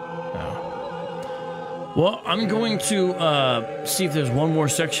 Well, I'm going to see if there's one more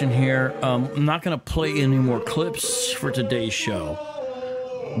section here. I'm not going to play any more clips for today's show.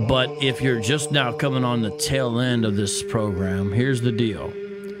 But if you're just now coming on the tail end of this program, here's the deal.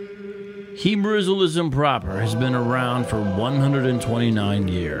 Israelism proper has been around for 129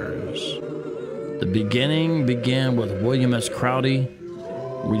 years. The beginning began with William S. Crowdy.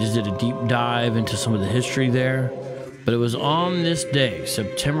 We just did a deep dive into some of the history there. But it was on this day,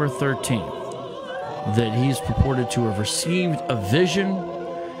 September 13th, that he's purported to have received a vision,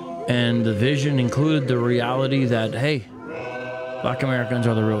 and the vision included the reality that, hey, Black Americans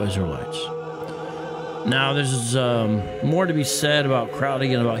are the real Israelites. Now, there's more to be said about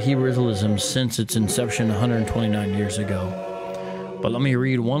Crowdy and about Israelism since its inception 129 years ago. But let me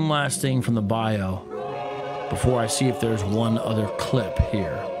read one last thing from the bio before I see if there's one other clip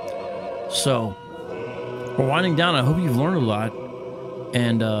here. So, we're winding down. I hope you've learned a lot,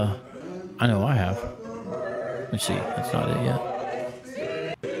 and I know I have. Let me see. That's not it yet.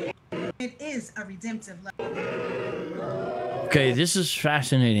 It is a redemptive love. Okay, this is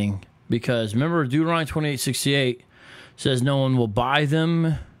fascinating because remember Deuteronomy 28:68 says no one will buy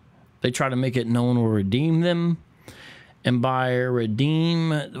them. They try to make it no one will redeem them. And by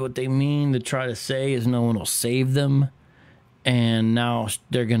redeem, what they mean to try to say is no one will save them. And now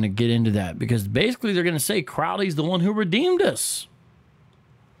they're going to get into that because basically they're going to say Crowley's the one who redeemed us.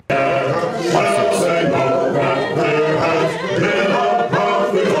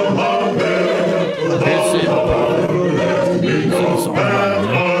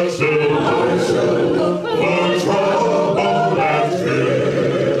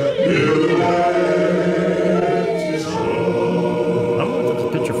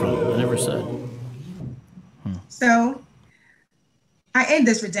 So I end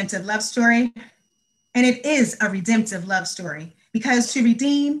this redemptive love story, and it is a redemptive love story because to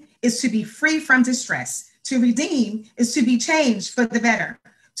redeem is to be free from distress. To redeem is to be changed for the better.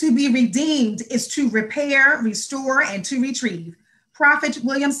 To be redeemed is to repair, restore, and to retrieve. Prophet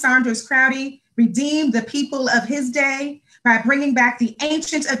William Saunders Crowdy redeemed the people of his day by bringing back the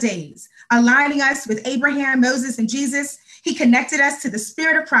Ancient of Days, aligning us with Abraham, Moses, and Jesus. He connected us to the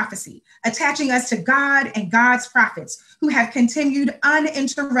spirit of prophecy, attaching us to God and God's prophets, who have continued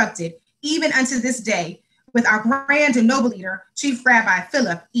uninterrupted even unto this day with our grand and noble leader, Chief Rabbi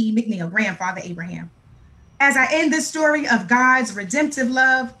Philip E. McNeil, grandfather Abraham. As I end this story of God's redemptive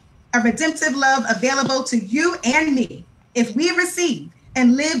love, a redemptive love available to you and me, if we receive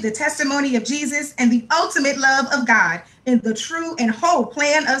and live the testimony of Jesus and the ultimate love of God in the true and whole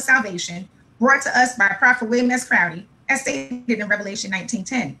plan of salvation brought to us by Prophet William S. Crowdy, as stated in Revelation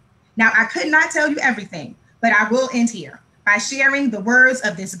 19:10. Now, I could not tell you everything, but I will end here by sharing the words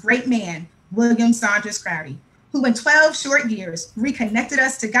of this great man, William Saunders Crowdy, who in 12 short years reconnected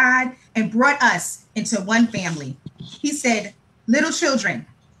us to God and brought us into one family. He said, "Little children,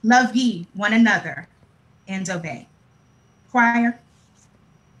 love ye one another and obey." Choir.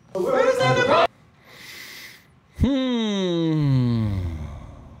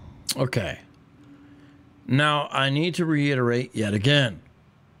 Okay. Now, I need to reiterate yet again.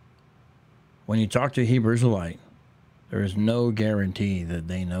 When you talk to a Hebrew Israelite, there is no guarantee that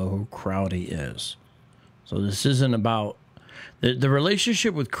they know who Crowdy is. So this isn't about... The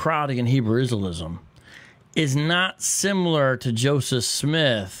relationship with Crowdy and Hebrew Israelism is not similar to Joseph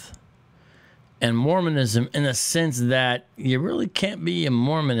Smith and Mormonism in the sense that you really can't be a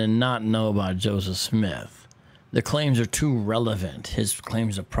Mormon and not know about Joseph Smith. The claims are too relevant, his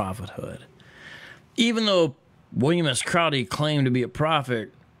claims of prophethood. Even though William S. Crowdy claimed to be a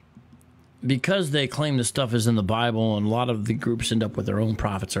prophet, because they claim this stuff is in the Bible, and a lot of the groups end up with their own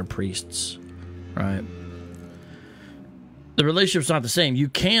prophets or priests, right? The relationship's not the same. You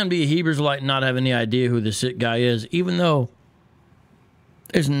can be a Hebrew Israelite and not have any idea who this guy is, even though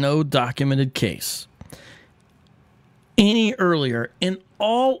there's no documented case any earlier in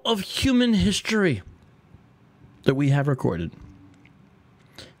all of human history that we have recorded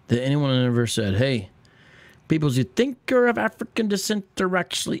that anyone ever said, hey, peoples you think are of African descent are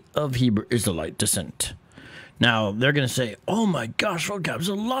actually of Hebrew Israelite descent. Now, they're going to say, oh my gosh, Vocab's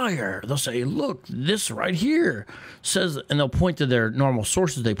a liar. They'll say, look, this right here says, and they'll point to their normal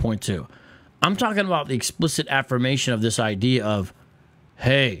sources they point to. I'm talking about the explicit affirmation of this idea of,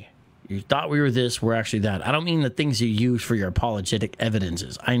 hey, you thought we were this, we're actually that. I don't mean the things you use for your apologetic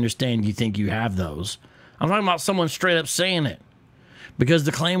evidences. I understand you think you have those. I'm talking about someone straight up saying it because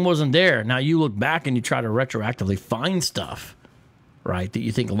the claim wasn't there. Now you look back and you try to retroactively find stuff, right, that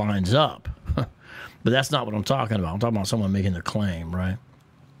you think lines up. But that's not what I'm talking about. I'm talking about someone making the claim, right?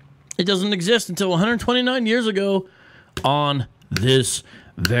 It doesn't exist until 129 years ago on this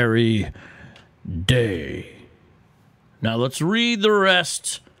very day. Now let's read the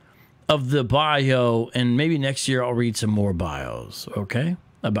rest of the bio, and maybe next year I'll read some more bios, okay,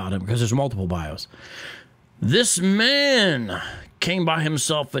 about him, because there's multiple bios. This man came by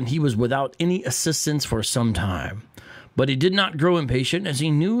himself, and he was without any assistance for some time. But he did not grow impatient, as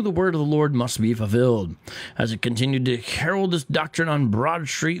he knew the word of the Lord must be fulfilled. As it continued to herald this doctrine on Broad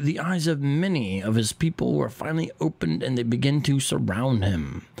Street, the eyes of many of his people were finally opened, and they began to surround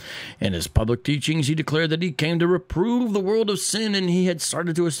him. In his public teachings, he declared that he came to reprove the world of sin, and he had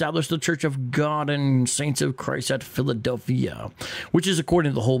started to establish the Church of God and Saints of Christ at Philadelphia, which is,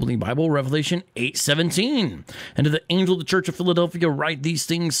 according to the Holy Bible, Revelation 8:17. And to the angel of the Church of Philadelphia write, these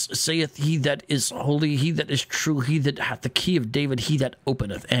things saith he that is holy, he that is true, he that hath the key of David, he that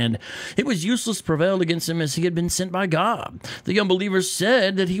openeth. And it was useless to prevail against him, as he had been sent by God. The unbelievers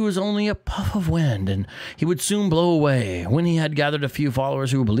said that he was only a puff of wind, and he would soon blow away. When he had gathered a few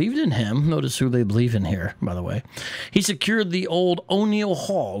followers who believed in him, notice who they believe in here, by the way, he secured the old O'Neill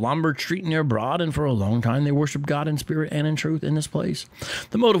Hall, Lombard Street near Broad, and for a long time they worshiped God in spirit and in truth in this place.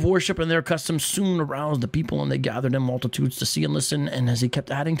 The mode of worship and their customs soon aroused the people, and they gathered in multitudes to see and listen. And as he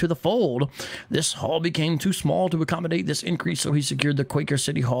kept adding to the fold, this hall became too small to accommodate this increase, so he secured the Quaker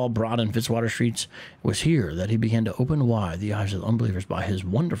City Hall, Broad and Fitzwater Streets. It was here that he began to open wide the eyes of the unbelievers by his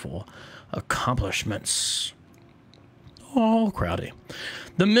wonderful accomplishments. Oh, Crowdy.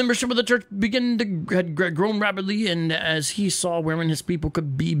 The membership of the church had grown rapidly, and as he saw wherein his people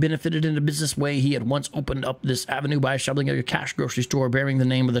could be benefited in a business way, he at once opened up this avenue by establishing a cash grocery store bearing the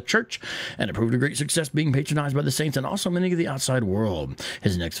name of the church, and it proved a great success, being patronized by the saints and also many of the outside world.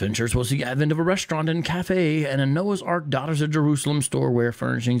 His next ventures was the advent of a restaurant and cafe and a Noah's Ark Daughters of Jerusalem store where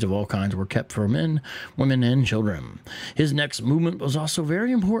furnishings of all kinds were kept for men, women, and children. His next movement was also a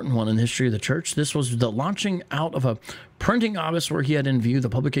very important one in the history of the church. This was the launching out of a printing office where he had in view the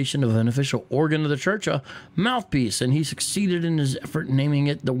publication of an official organ of the church, a mouthpiece, and he succeeded in his effort naming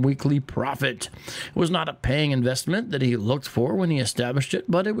it the Weekly Prophet. It was not a paying investment that he looked for when he established it,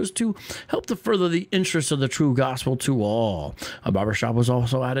 but it was to help to further the interests of the true gospel to all. A barbershop was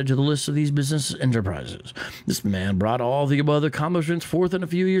also added to the list of these business enterprises. This man brought all the above accomplishments forth in a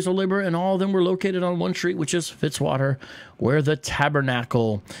few years of labor, and all of them were located on one street, which is Fitzwater, where the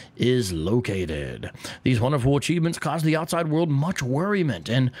tabernacle is located. These wonderful achievements caused the outside world much worriment,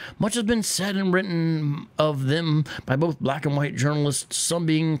 and much has been said and written of them by both black and white journalists, some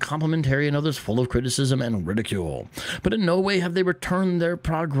being complimentary and others full of criticism and ridicule. But in no way have they returned their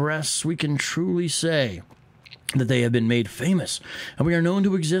progress. We can truly say that they have been made famous, and we are known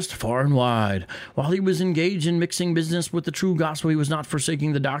to exist far and wide. While he was engaged in mixing business with the true gospel, he was not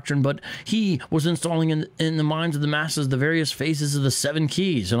forsaking the doctrine, but he was installing in the minds of the masses the various phases of the 7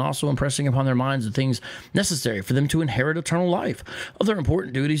 keys, and also impressing upon their minds the things necessary for them to inherit eternal life. Other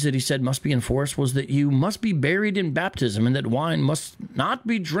important duties that he said must be enforced was that you must be buried in baptism, and that wine must not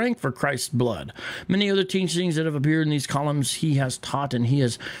be drank for Christ's blood. Many other teachings that have appeared in these columns he has taught, and he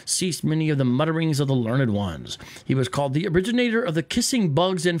has ceased many of the mutterings of the learned ones. He was called the originator of the kissing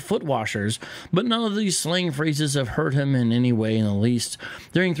bugs and foot washers, but none of these slang phrases have hurt him in any way in the least.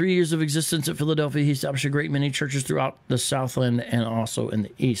 During 3 years of existence at Philadelphia, he established a great many churches throughout the Southland and also in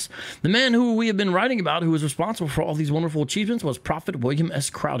the East. The man who we have been writing about, who was responsible for all these wonderful achievements, was Prophet William S.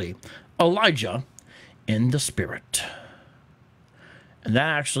 Crowdy, Elijah in the Spirit. And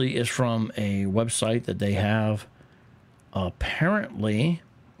that actually is from a website that they have apparently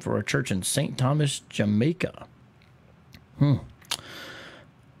for a church in St. Thomas, Jamaica.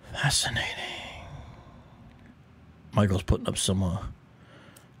 Fascinating. Michael's putting up some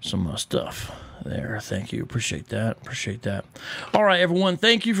stuff there. Thank you. Appreciate that. All right, everyone.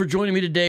 Thank you for joining me today.